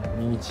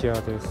ミニチュア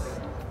です。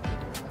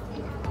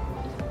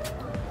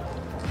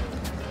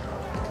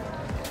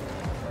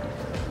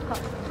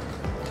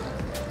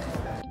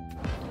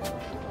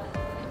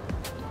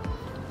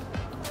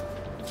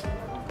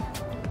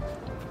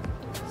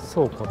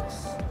倉庫で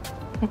す。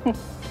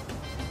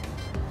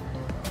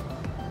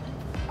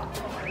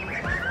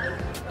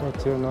こ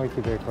ちらの駅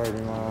で帰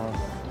りま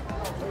す。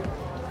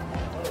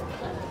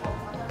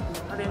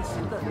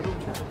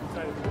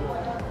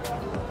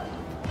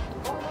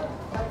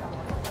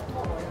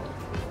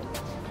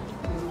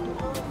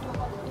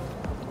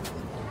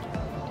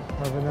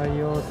危ない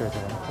よって言われた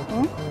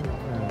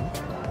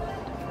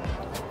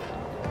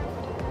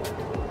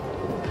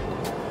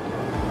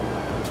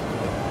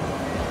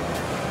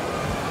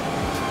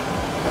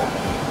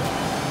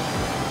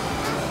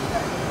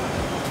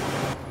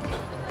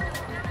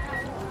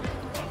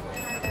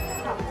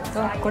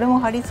ら。あ、これも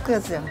貼り付く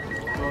やつじゃん。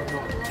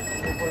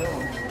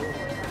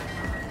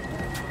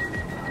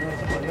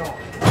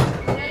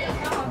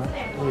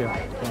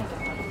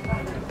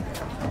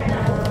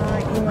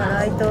今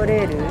ライト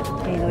レール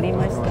に乗り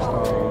ました。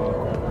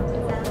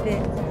で、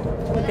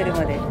ホテル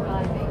まで。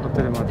ホ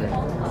テルまで。ち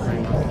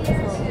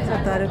ょ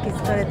っと歩き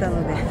疲れた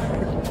ので。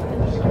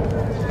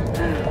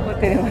ホ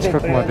テルまで。近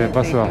くまで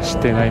バスは走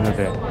っていないの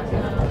で、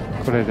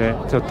これで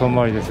ちょっと遠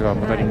回りですが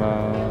戻り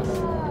ま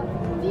す。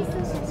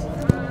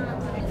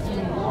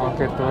マー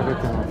ケットが出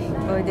てます。いっ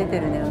ぱい出て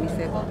るね、お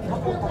店が。す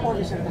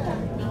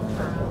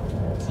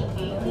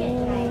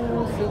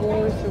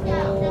ごいすご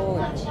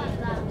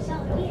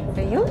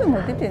い。夜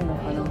も出てんの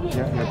かな。い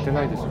や、やって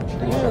ないでしょ。夜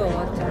は終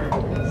わっちゃう。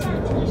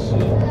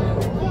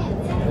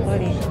やっぱ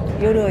り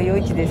夜は夜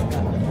市ですか。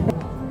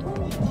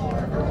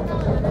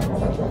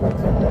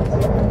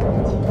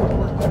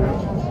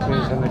電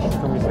車の引き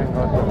込み線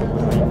があったとこ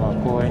ろが今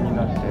公園に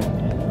なっ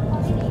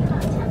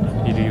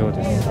ているよう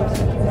です。再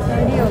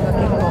利用が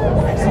結構。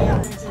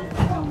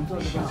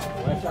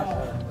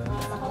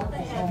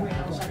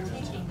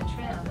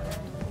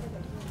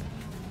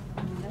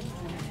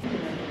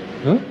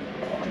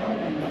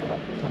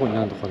どこに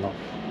あるのかな。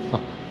あ、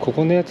こ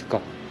このやつ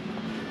か。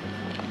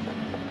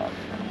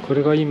こ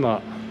れが今、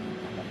ア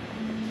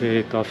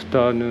フ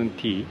ターヌーン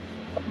ティー、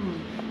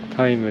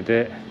タイム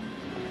で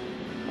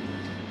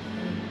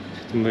ち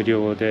ょっと無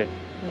料で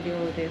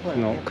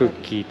のク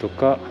ッキーと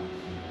か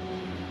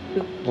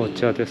お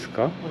茶です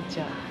か。お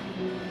茶。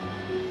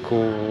コ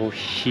ー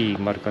ヒー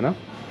もあるかな。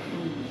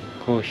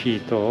コーヒー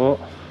等を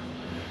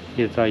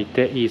いただい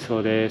ていいそ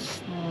うで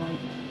す。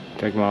い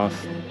ただきま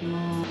す。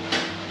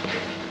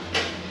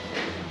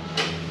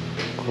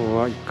ここ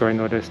は1階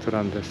のレスト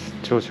ランです。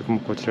朝食も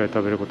こちらで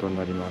食べることに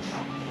なります。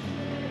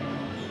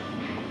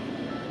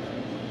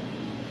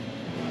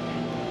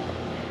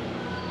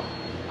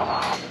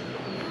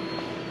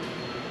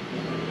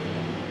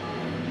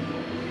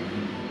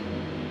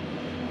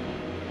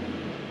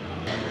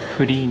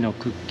フリーの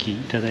クッキー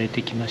いただい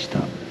てきました。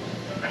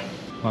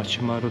マシ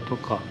ュマロと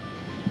か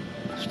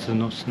普通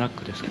のスナッ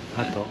クですけど、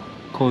あと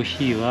コー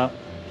ヒーは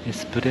エ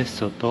スプレッ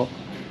ソと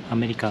ア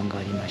メリカンが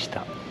ありまし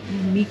た。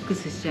ミック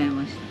スしちゃい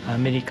ました。ア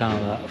メリカ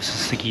ンは薄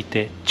すぎ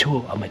て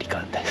超アメリ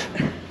カンです。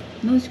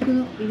濃縮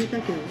の入れた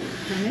けどダ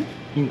メ？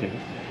いいんだよ。だ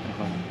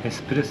からエ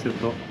スプレッソ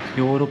と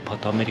ヨーロッパ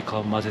とアメリカ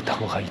を混ぜた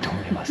方がいいと思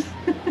います。い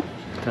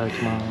ただ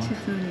きます。難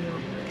し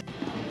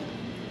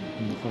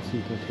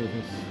い場所で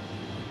す。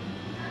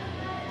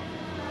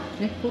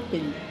凝って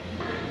んの？あ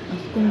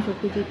そこの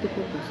食事って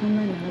ことそん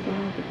なに長くな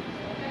いけど。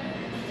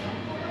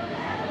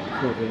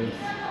そうです。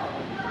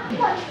こ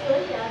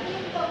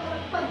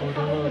れ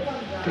は売っ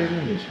てる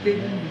んでしょうね。売ってる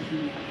んですね。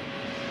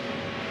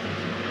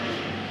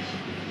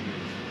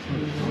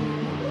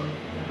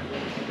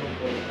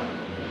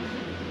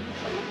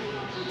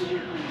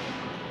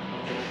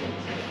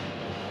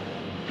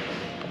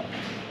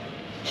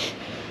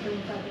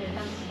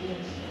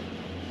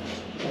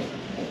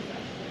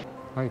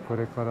はい、こ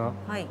れから、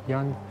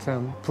ヤンチャ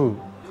ンプ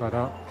ーか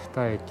ら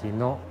2駅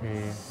の、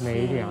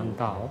ネイリアン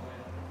ダオ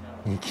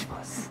に行き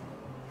ます。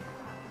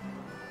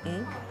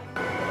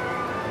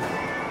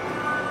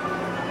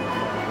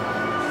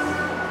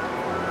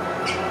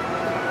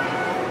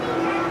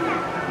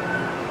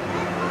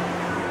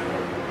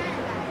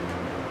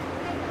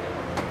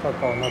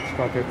阪の地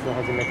下鉄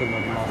初めて乗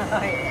ります。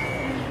はい。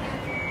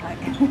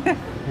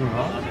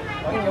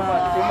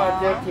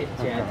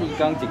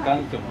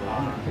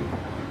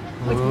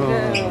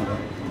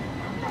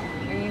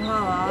今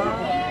は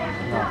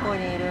どこ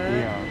にいる？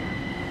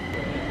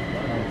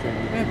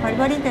パリ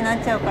パリってなっ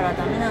ちゃうから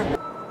ダメなんだ。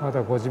ま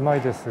だ5時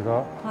前ですが。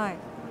はい。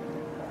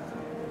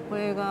こ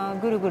れが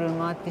ぐるぐる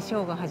回ってシ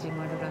ョーが始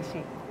まるらし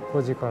い。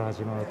5時から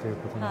始まるという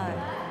ことなので、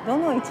はい、ど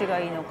の位置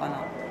がいいのか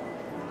な。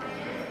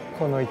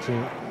この位置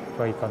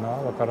がいいかな、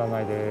わから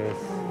ないで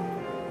す。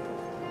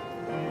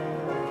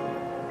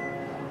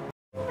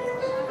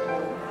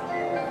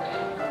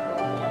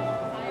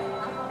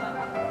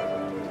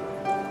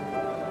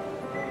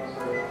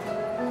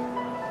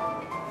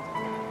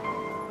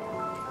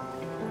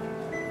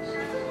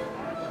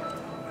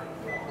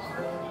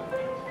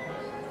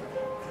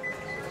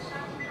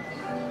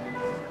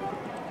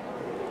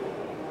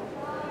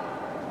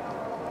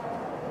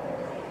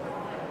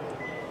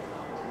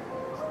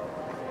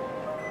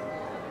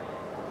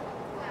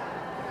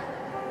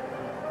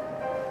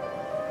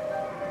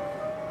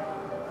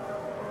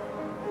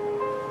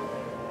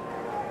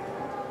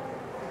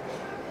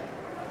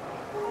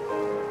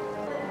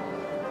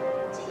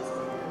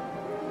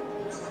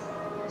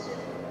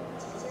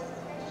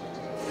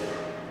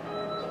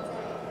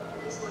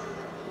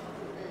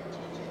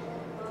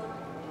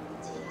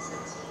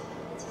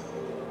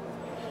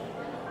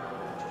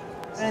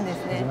で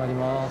すね。始まり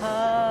ます。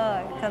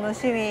はい、楽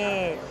しみ。イ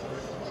エ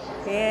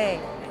ー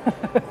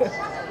イ。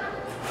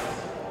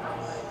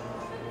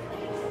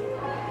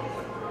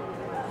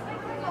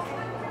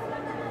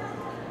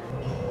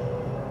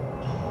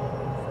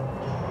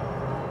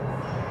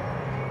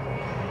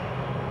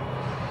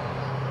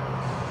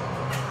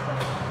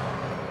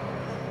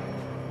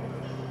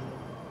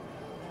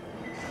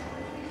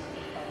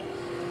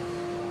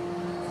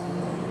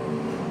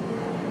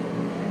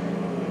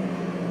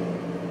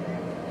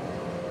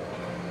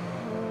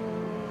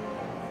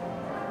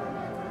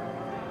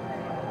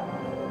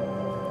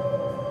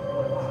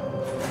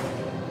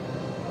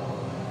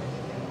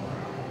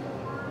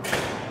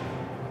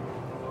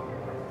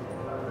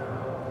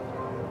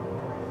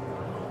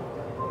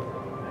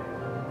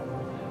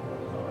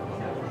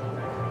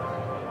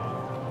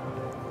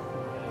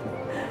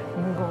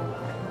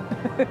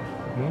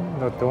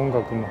だって音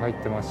楽も入っ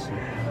てますし、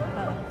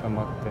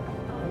黙っ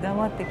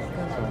て聞く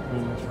んだ。み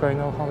んな光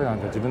の影なん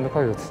で自分の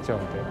影が映っちゃうん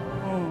で、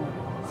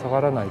下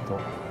がらないと。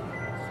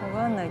下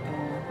がらないと思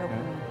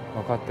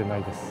う。分かってな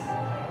いです。映っ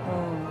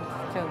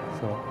ちゃう。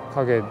そう、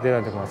影出な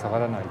いところは下が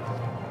らないと。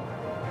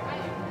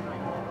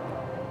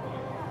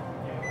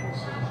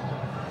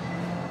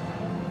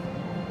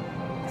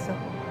そう。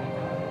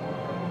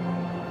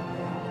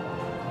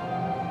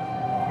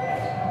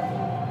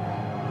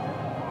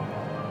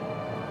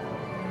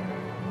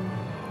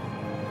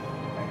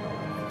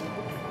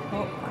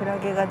クラ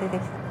ゲが出て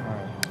きた。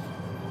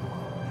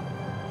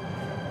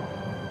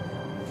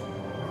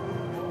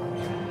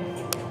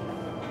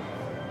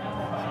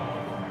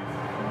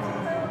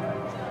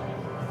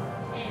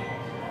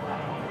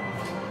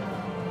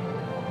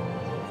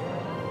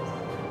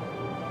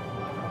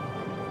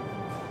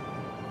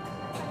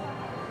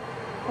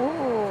おお。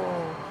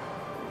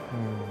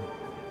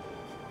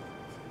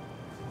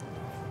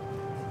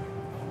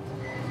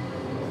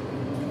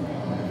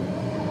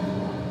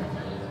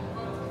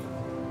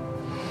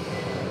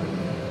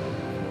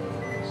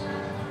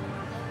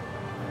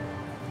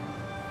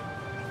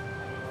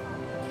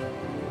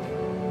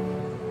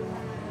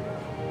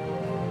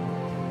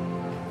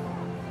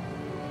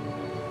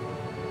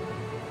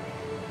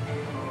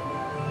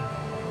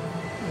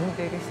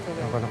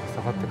なかなか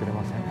下がってくれ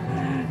ません。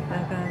な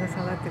かなか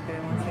下がってくれ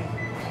ません。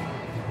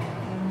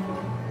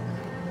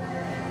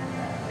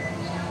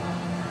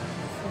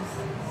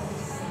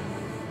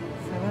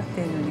下がっ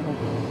てんのに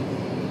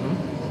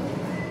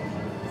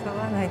下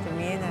がらないと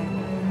見えない。し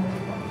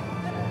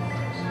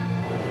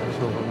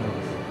ょうがない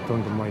です。ど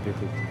んどん前に出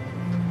ていって、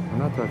あ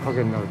なたは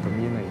影になると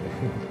見えないで。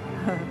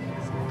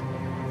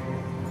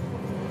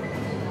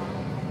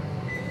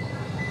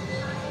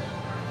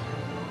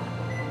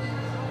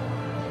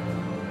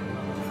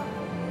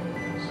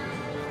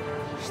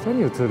下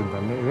に映るん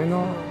だね。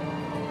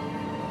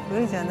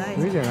上じゃない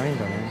んだね。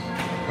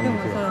でも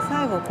それ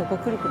最後ここ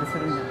くるくるす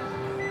るんだよ。わ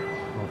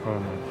から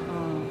ない。な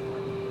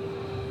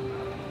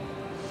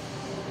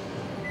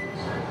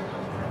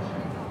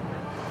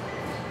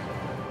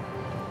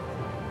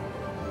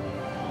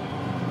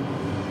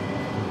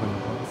かな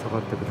か下が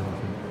ってくれま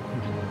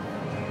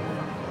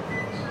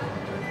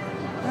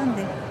せん。なん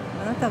で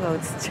あなたが映っ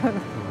ちゃうの？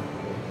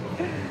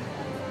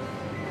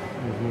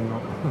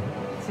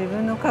自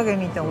分の影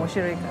見て面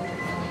白いから。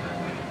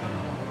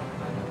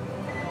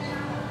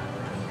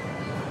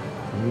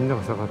みんな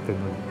が下がってる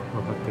のに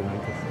分かってない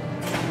です。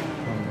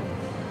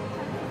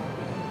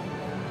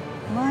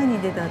前に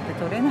出たって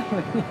撮れないの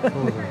に。そう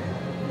だね。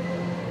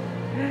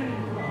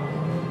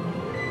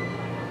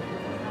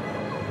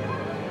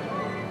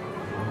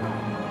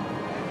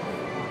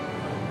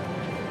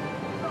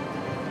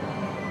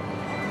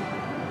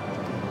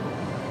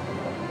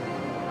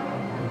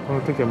こ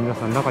の時は皆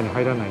さん中に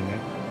入らないね。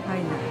入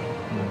らない。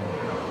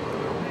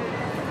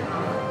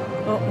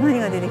お、何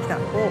が出てきた。お。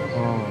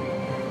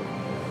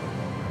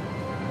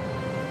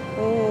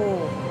お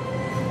お。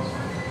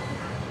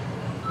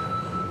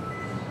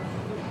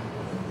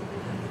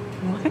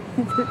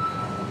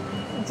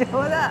邪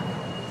魔だ。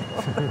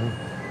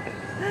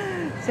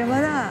邪魔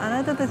だ。あ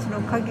なたたち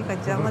の影が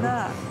邪魔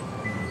だ。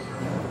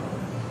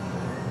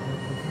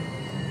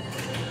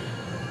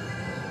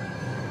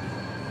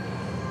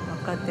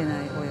分かって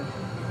ない親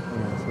子。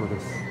そうで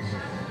す。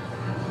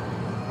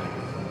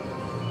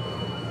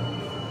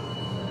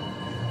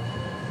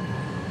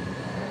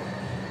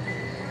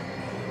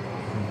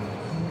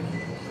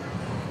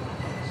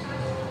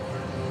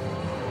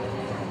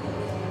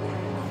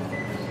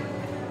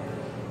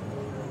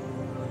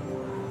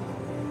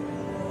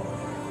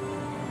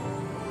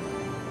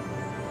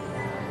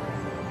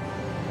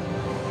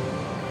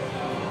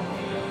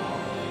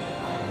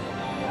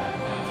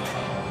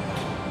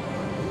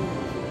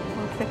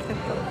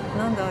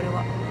なんだあれ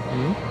は。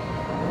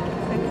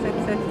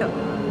来た。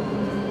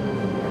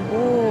おお。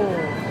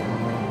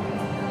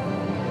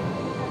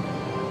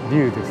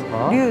竜です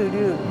か。竜。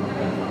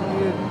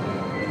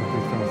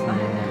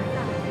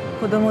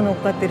子供乗っ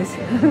かってるし。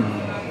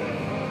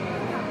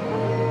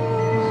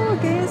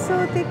幻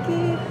想的。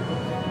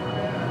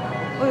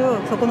おいおい、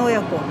そこの親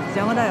子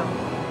邪魔だよ。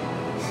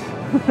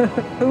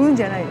うん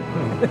じゃない。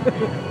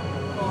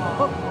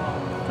お、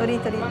鳥。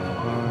取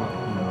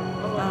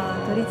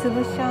り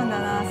潰しちゃうんだ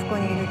な、あそこ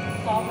にいる。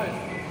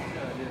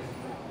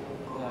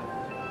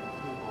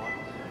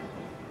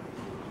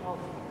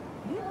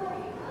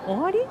終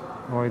わり？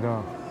終わり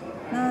だ。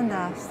なん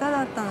だ、下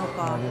だったのか。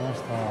終わりま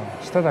した。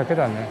下だけ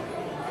だね。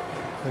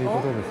そういう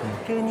ことですね。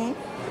急に？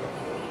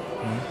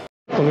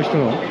この人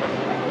の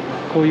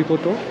こういうこ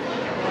と？追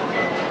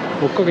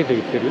っかけて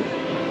言ってる？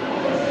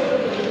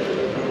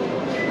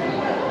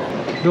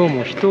どう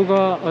も人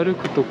が歩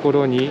くとこ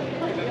ろに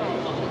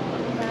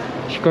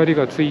光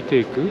がついて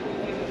いく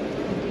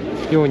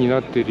ようにな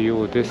っている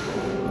ようです。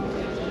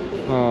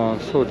あ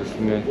あ、そうです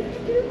ね。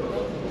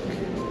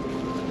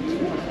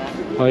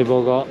相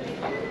棒が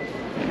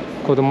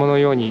子供の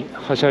ように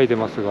はしゃいで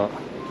ますが、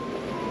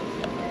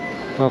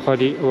お分か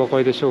り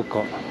でしょう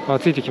か。あ、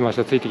ついてきまし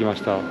た。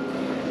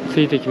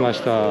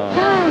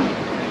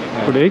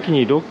これ駅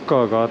にロッ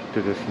カーがあっ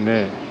てです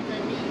ね、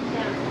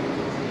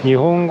日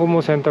本語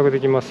も選択で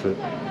きます。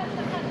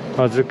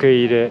預け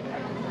入れ、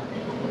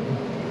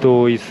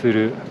同意す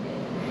る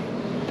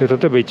で、例え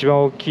ば一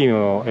番大きい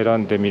のを選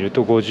んでみる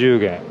と50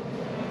元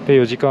で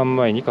4時間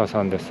前に加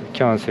算です。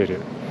キャンセ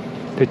ル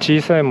で、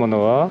小さいも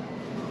のは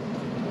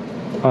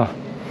ち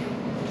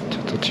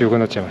ょっと強く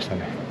なっちゃいました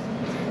ね。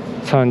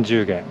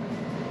30元、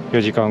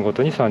4時間ご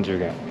とに30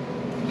元。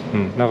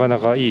なかな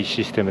かいい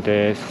システム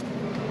です。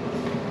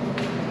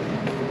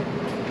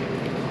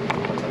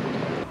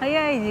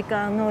早い時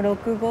間の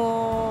6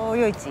号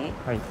夜市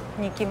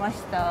に来ま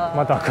した。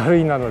また明る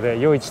いなので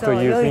夜市と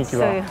いう雰囲気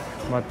は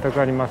全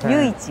くありません。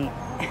夜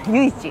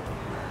市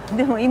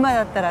でも今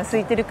だったら空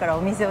いてるから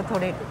お店を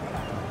取れる。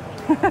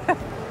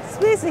ス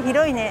ペース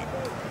広いね。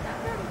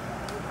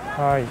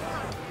はい、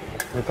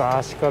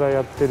昔から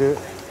やってる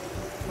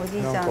おじ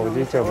いちゃんお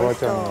ばあ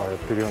ちゃんがやっ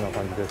てるような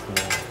感じですね。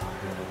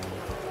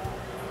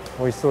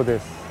美味しそうで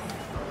す。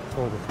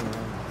そうです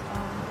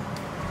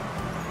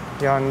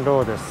ね。ヤン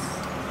ローです。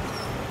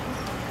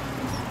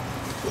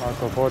あ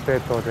とポテ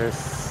トで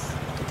す。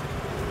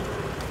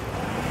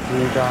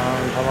牛タン、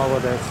卵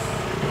です。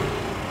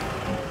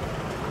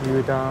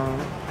牛タン、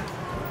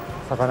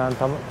魚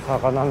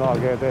の揚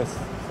げです。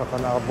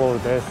魚ボー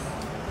ルです。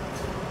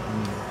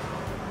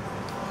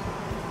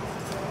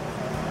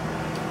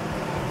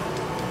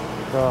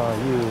牛タン、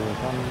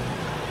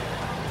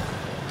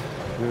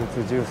フルー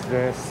ツジュース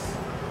です。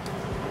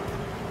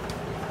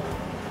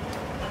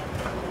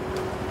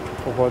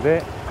ここ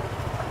で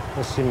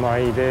おしま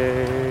い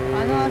です。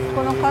あそ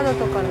この角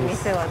とかの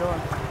店はどう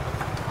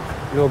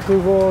なの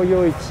？6号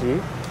夜市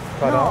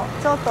から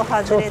ちょっと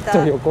外れた、ち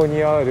ょっと横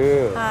にあ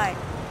る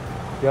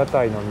屋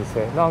台の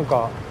店、なん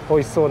か美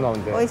味しそうな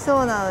ので、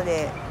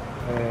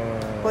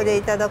これで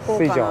いただこう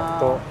かな。水餃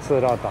とツ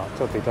ーラータン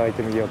ちょっといただい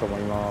てみようと思い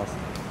ます。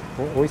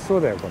美味しそ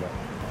うだよこれ。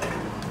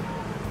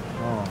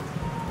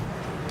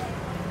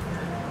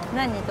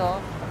何と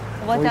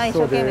おばちゃん一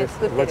生懸命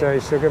作ってる。おばちゃん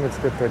一生懸命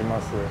作っており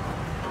ます。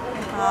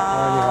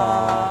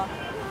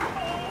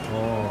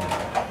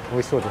美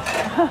味しそうで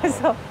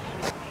す。そう。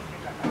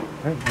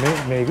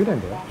メイグレ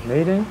ンだよ。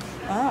メイレン。だ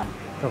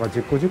から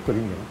10個10個で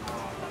いいんだよ。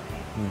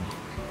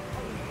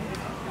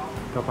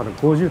だから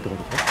50ってこ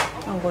とでし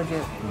ょ。50。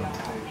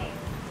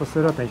そうす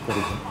ると1個で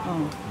いいじ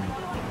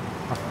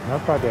ゃん。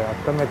中で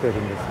温めてる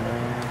んですね。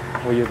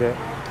お湯で。なる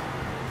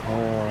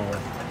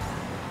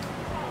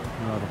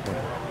ほど。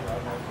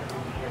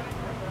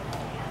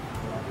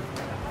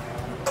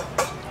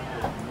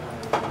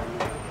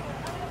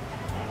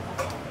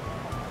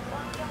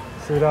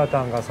スーラー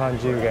タンが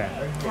30元。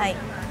はい。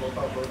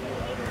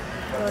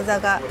餃子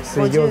が50元。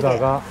水餃子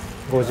が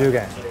50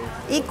元。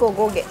1個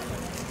5元。い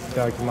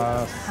ただき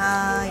ます。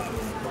はい。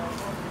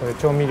これ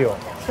調味料。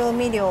調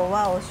味料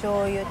はお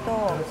醤油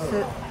と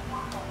酢、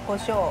胡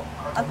椒、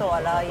あと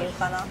はラー油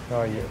かな。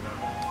ラー油。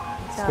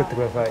作って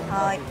ください。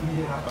はい。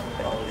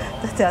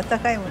だってあった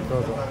かいもん。ど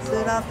うぞ。ス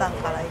ーラータン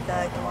からいた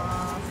だき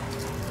ま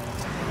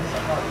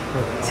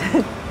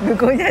す。向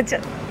こうになっちゃ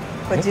った。こ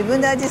れ自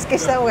分で味付け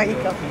した方がいい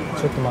かも。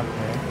ちょっと待って。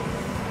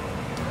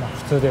まあ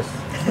普通です。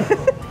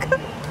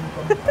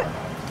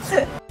ち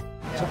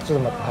ょっと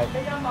待って、は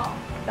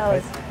い。は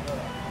い。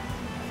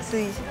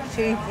水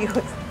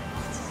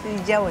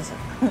餃子。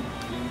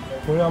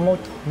これはも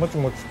ち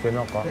もちって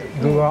なんか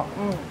具が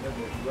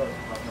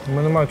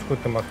目の前作っ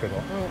てますけど、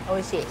美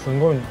味しい。す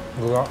ごい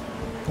具が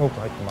多く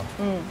入ってます。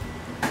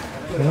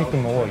お肉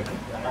も多い。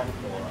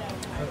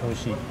美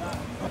味しい。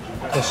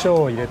胡椒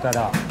を入れた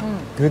ら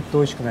ぐっと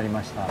美味しくなり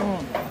ました。も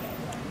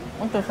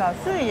っとさ、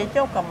酢入れち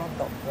ゃおうかもっ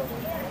と。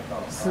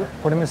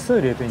これも酢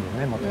入れるといいんだよ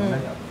ね、もっとね。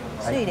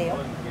酢入れよ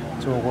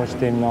う。調合し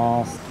てみ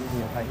ます。いい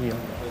よ、はい、いいよ。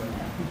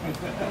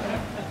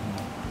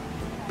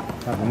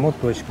多分もっ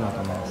と美味しくなる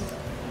と思います。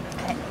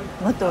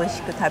もっと美味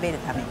しく食べる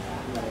ために。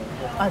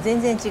あ、全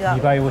然違う。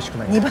2倍美味しく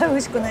なりました。2倍美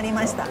味しくなり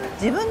ました。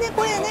自分で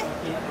これね、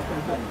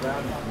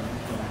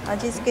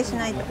味付けし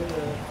ないと。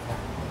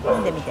飲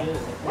んでみて。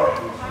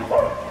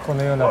こ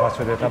のような場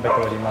所で食べて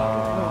おり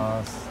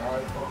ます。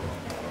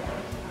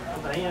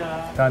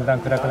だんだん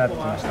暗くなって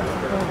きました。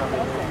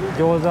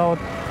餃子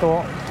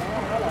と、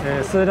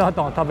スーラー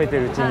タンを食べて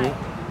るうちに、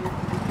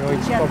夜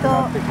市っぽく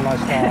なってきまし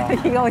た。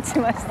日が落ち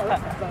ました。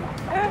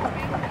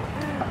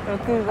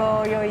6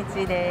号夜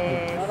市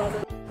で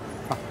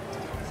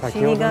す。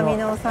死神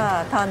の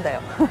さ、タンだ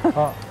よ。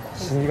あ、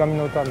死神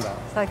のタンだ。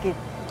さっき。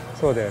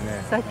そうだよ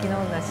ね。さっき飲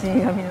んだ死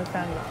神の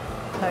タン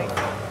だ。はい。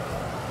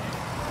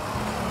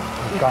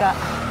イカ。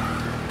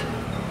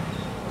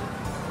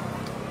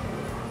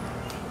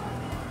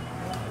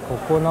こ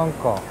こなん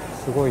か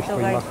すごい人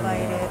います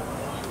ね。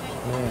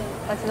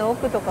あっちの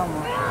奥とか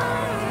も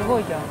すご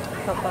いじゃん。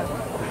魚いっ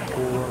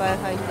ぱい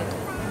入ってる。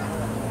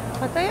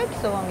片焼き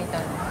そばみた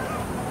いな。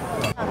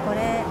あ、こ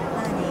れ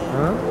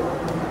何？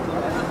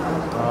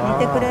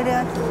煮てくれる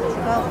やつ違う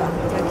か。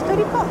焼き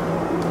鳥か。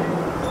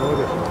そう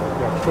です。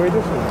焼き鳥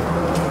ですね。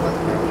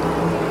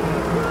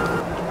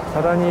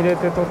皿に入れ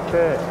て取っ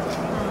て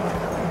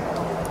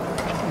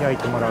焼い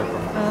てもらうと。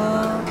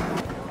あ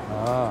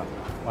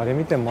あ、あれ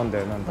見てもんだ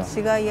よ、なんだ。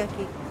市街焼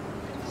き。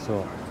そう、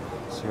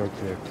市街焼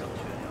き。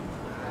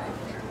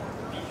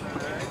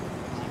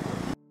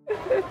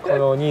こ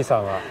のお兄さ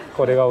んは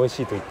これが美味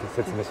しいと言って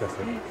説明します。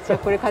じゃあ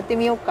これ買って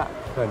みようか。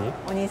何？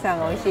お兄さん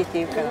が美味しいって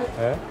言うから。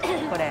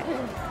これ。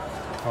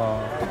あ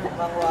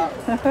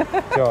あ。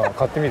じゃあ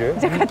買ってみる？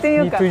じゃあ買ってみ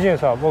ようか。你推荐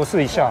啥？我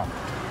试一下。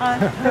啊，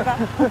这个。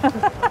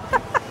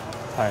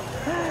はい。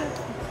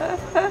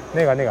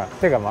那个，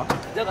这个吗？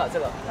这个。啊，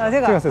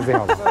这个。这个是最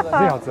好吃，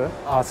最好吃。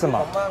啊，是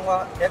吗？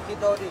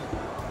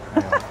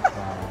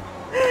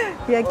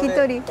焼き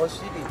鳥。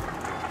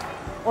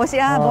お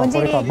しあ、ぼん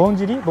じり。ぼん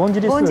じ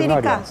り是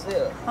哪里？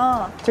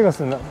啊，这个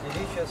是哪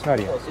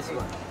里？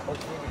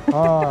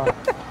啊，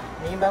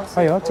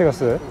还有这个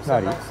是哪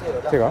里？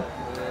这个？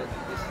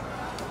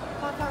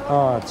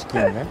ああ、チキ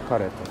ンね、カ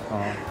レーと。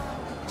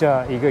じ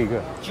ゃあ、いく。違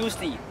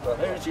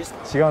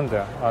うんだ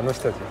よ、あの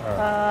人たち。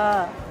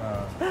あ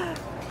あ。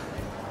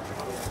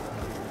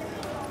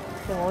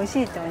でも美味し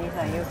いってお兄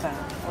さん言うから、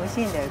美味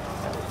しいんだよ。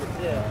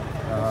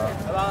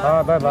あ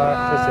あ、バイ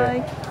バイ。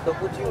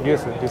リュー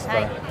スか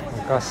ら。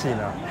おかしい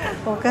な。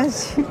おか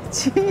しい。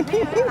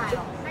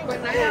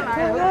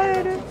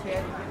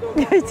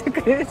焼いて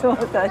くれる人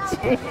たち。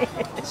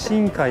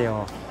進化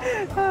よ。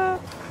な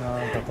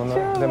んかこ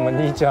のでも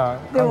兄ちゃん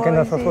関係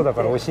なさそうだ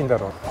から美味しいんだ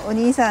ろう。お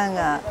兄さん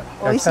が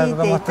美味しいっ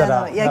て言った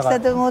の、焼きた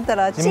てと思った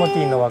らジモテ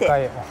ィーの若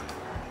い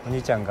お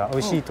兄ちゃんが美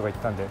味しいとか言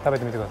ったんで食べ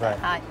てみてください。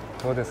はい。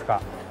どうですか？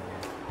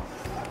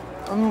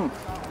日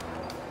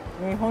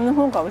本の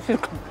方が美味しい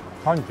か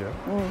も。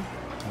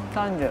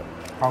30？30。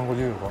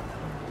35。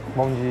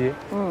ぼんじり。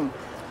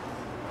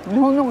日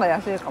本の方が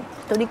安いかも。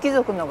鳥貴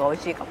族の方が美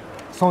味しいかも。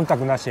忖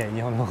度なしで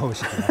日本の方が美味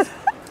しいと思います。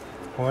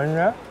ごめん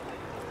ね。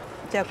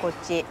じゃあこっ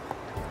ち。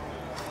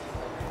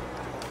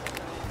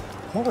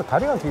もっとタ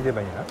レが効いてば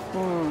いいんじゃない？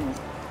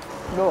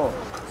どう？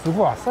す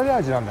ごいあっさり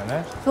味なんだ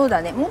ね。そう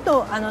だね。もっ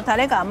とタ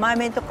レが甘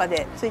めとか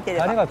でついてれ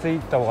ば。タレがつい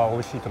た方が美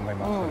味しいと思い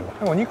ます。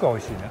でもお肉は美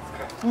味しいね。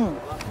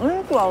お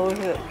肉は美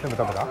味しい。全部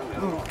食べた？は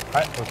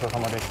い、ごちそうさ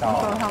までした。ご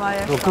ちそうさまで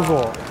した。6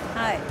号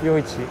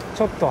夜市、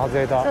ちょっと外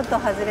れた。ちょっと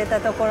外れた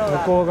ところが。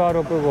向こうが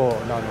6号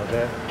なの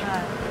で、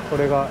こ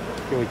れが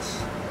夜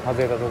市外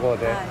れたところ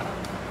で、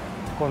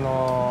こ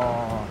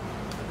の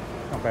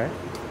なんかね、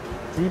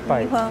ジー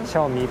パイシ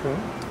ャオミーフン。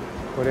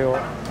これを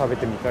食べ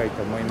てみたい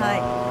と思いま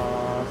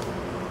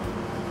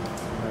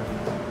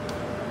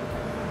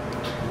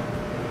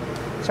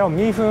す。シャオ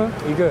ミーフン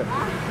いく。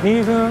ミ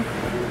ーフン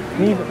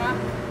い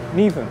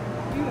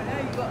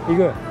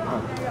く。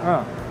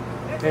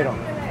メロン。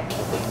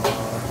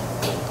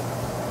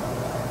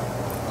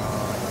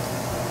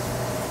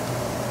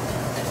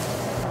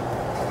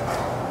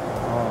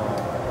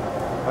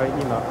はい、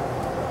今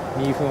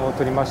ミーフンを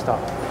取りました。な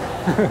んか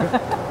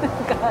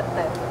あっ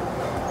たよ。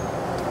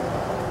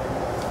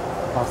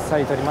バッサ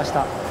リ取りまし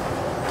た。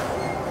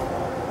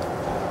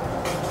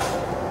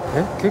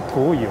結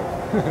構多いよ。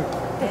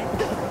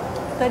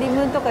2人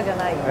分とかじゃ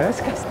ない？も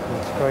しかして。持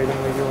ち帰り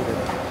無料で。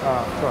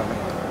あ、そうだね。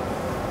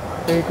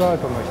テイクアウ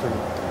トの人に。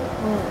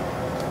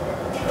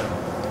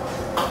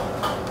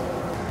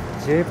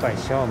ジェパイ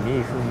シャオ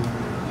ミーフン。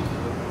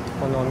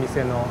このお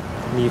店の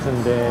ミーフ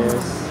ンで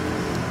す。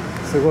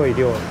すごい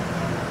量。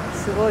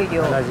すごい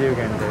量。70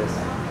元です。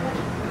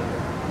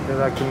いた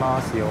だき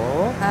ますよ。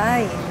は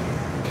い。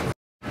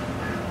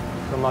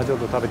まあちょっ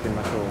と食べてみ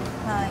ましょう。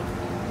はい。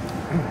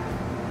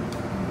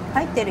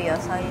入ってる野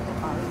菜と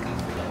か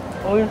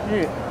美味し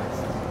い。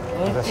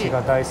私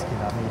が大好き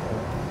なミー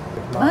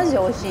フン。マジ美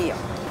味しいよ。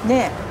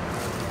ね。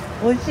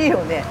美味しいよ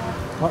ね。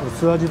まあ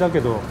薄味だけ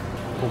ど、こ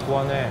こ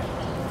はね、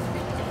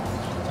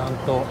ちゃん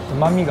と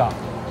旨味が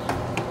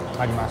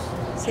あります。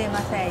すいま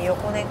せん、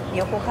横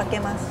かけ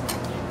ます。ち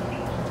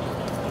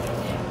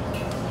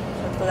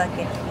ょっとだ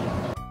け。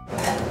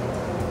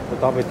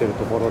食べてる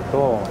ところ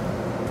と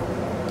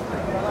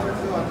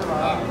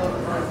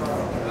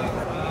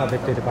食べ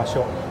てる場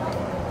所。こ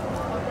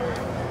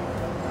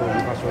ういう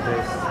場所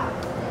です。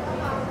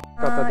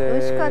美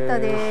味しかった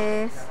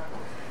です。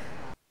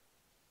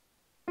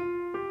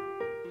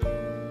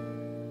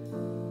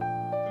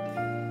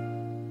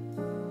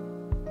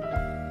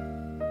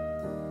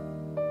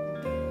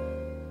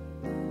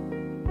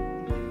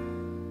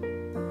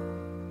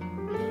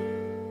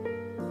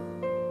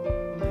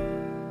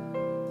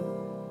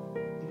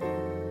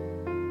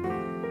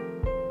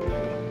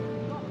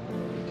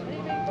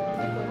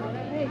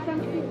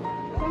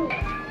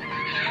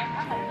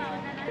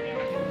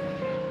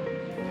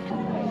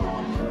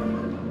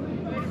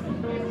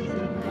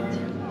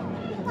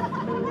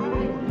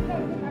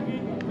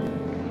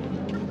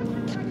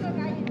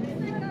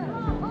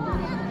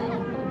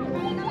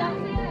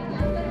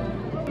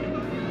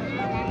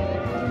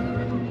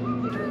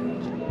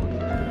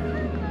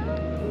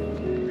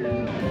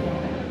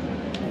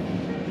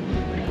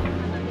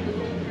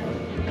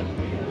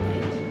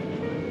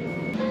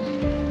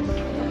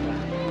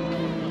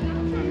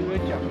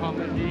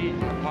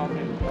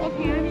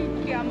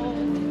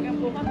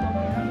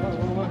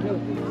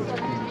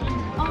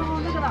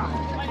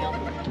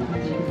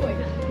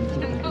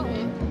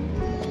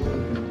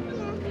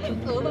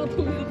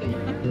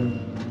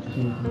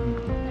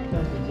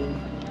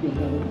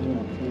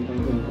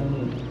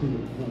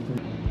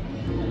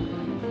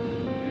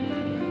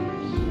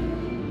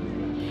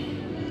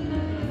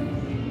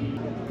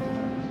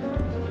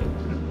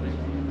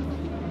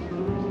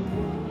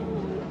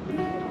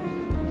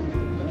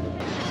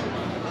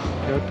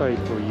屋台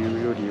と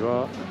いうより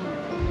は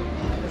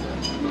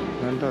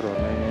なんだろうね、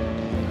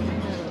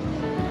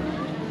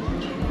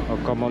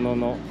若者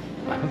のこ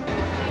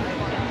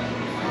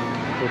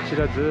ち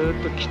らず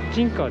っとキッ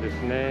チンカーで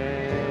す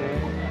ね。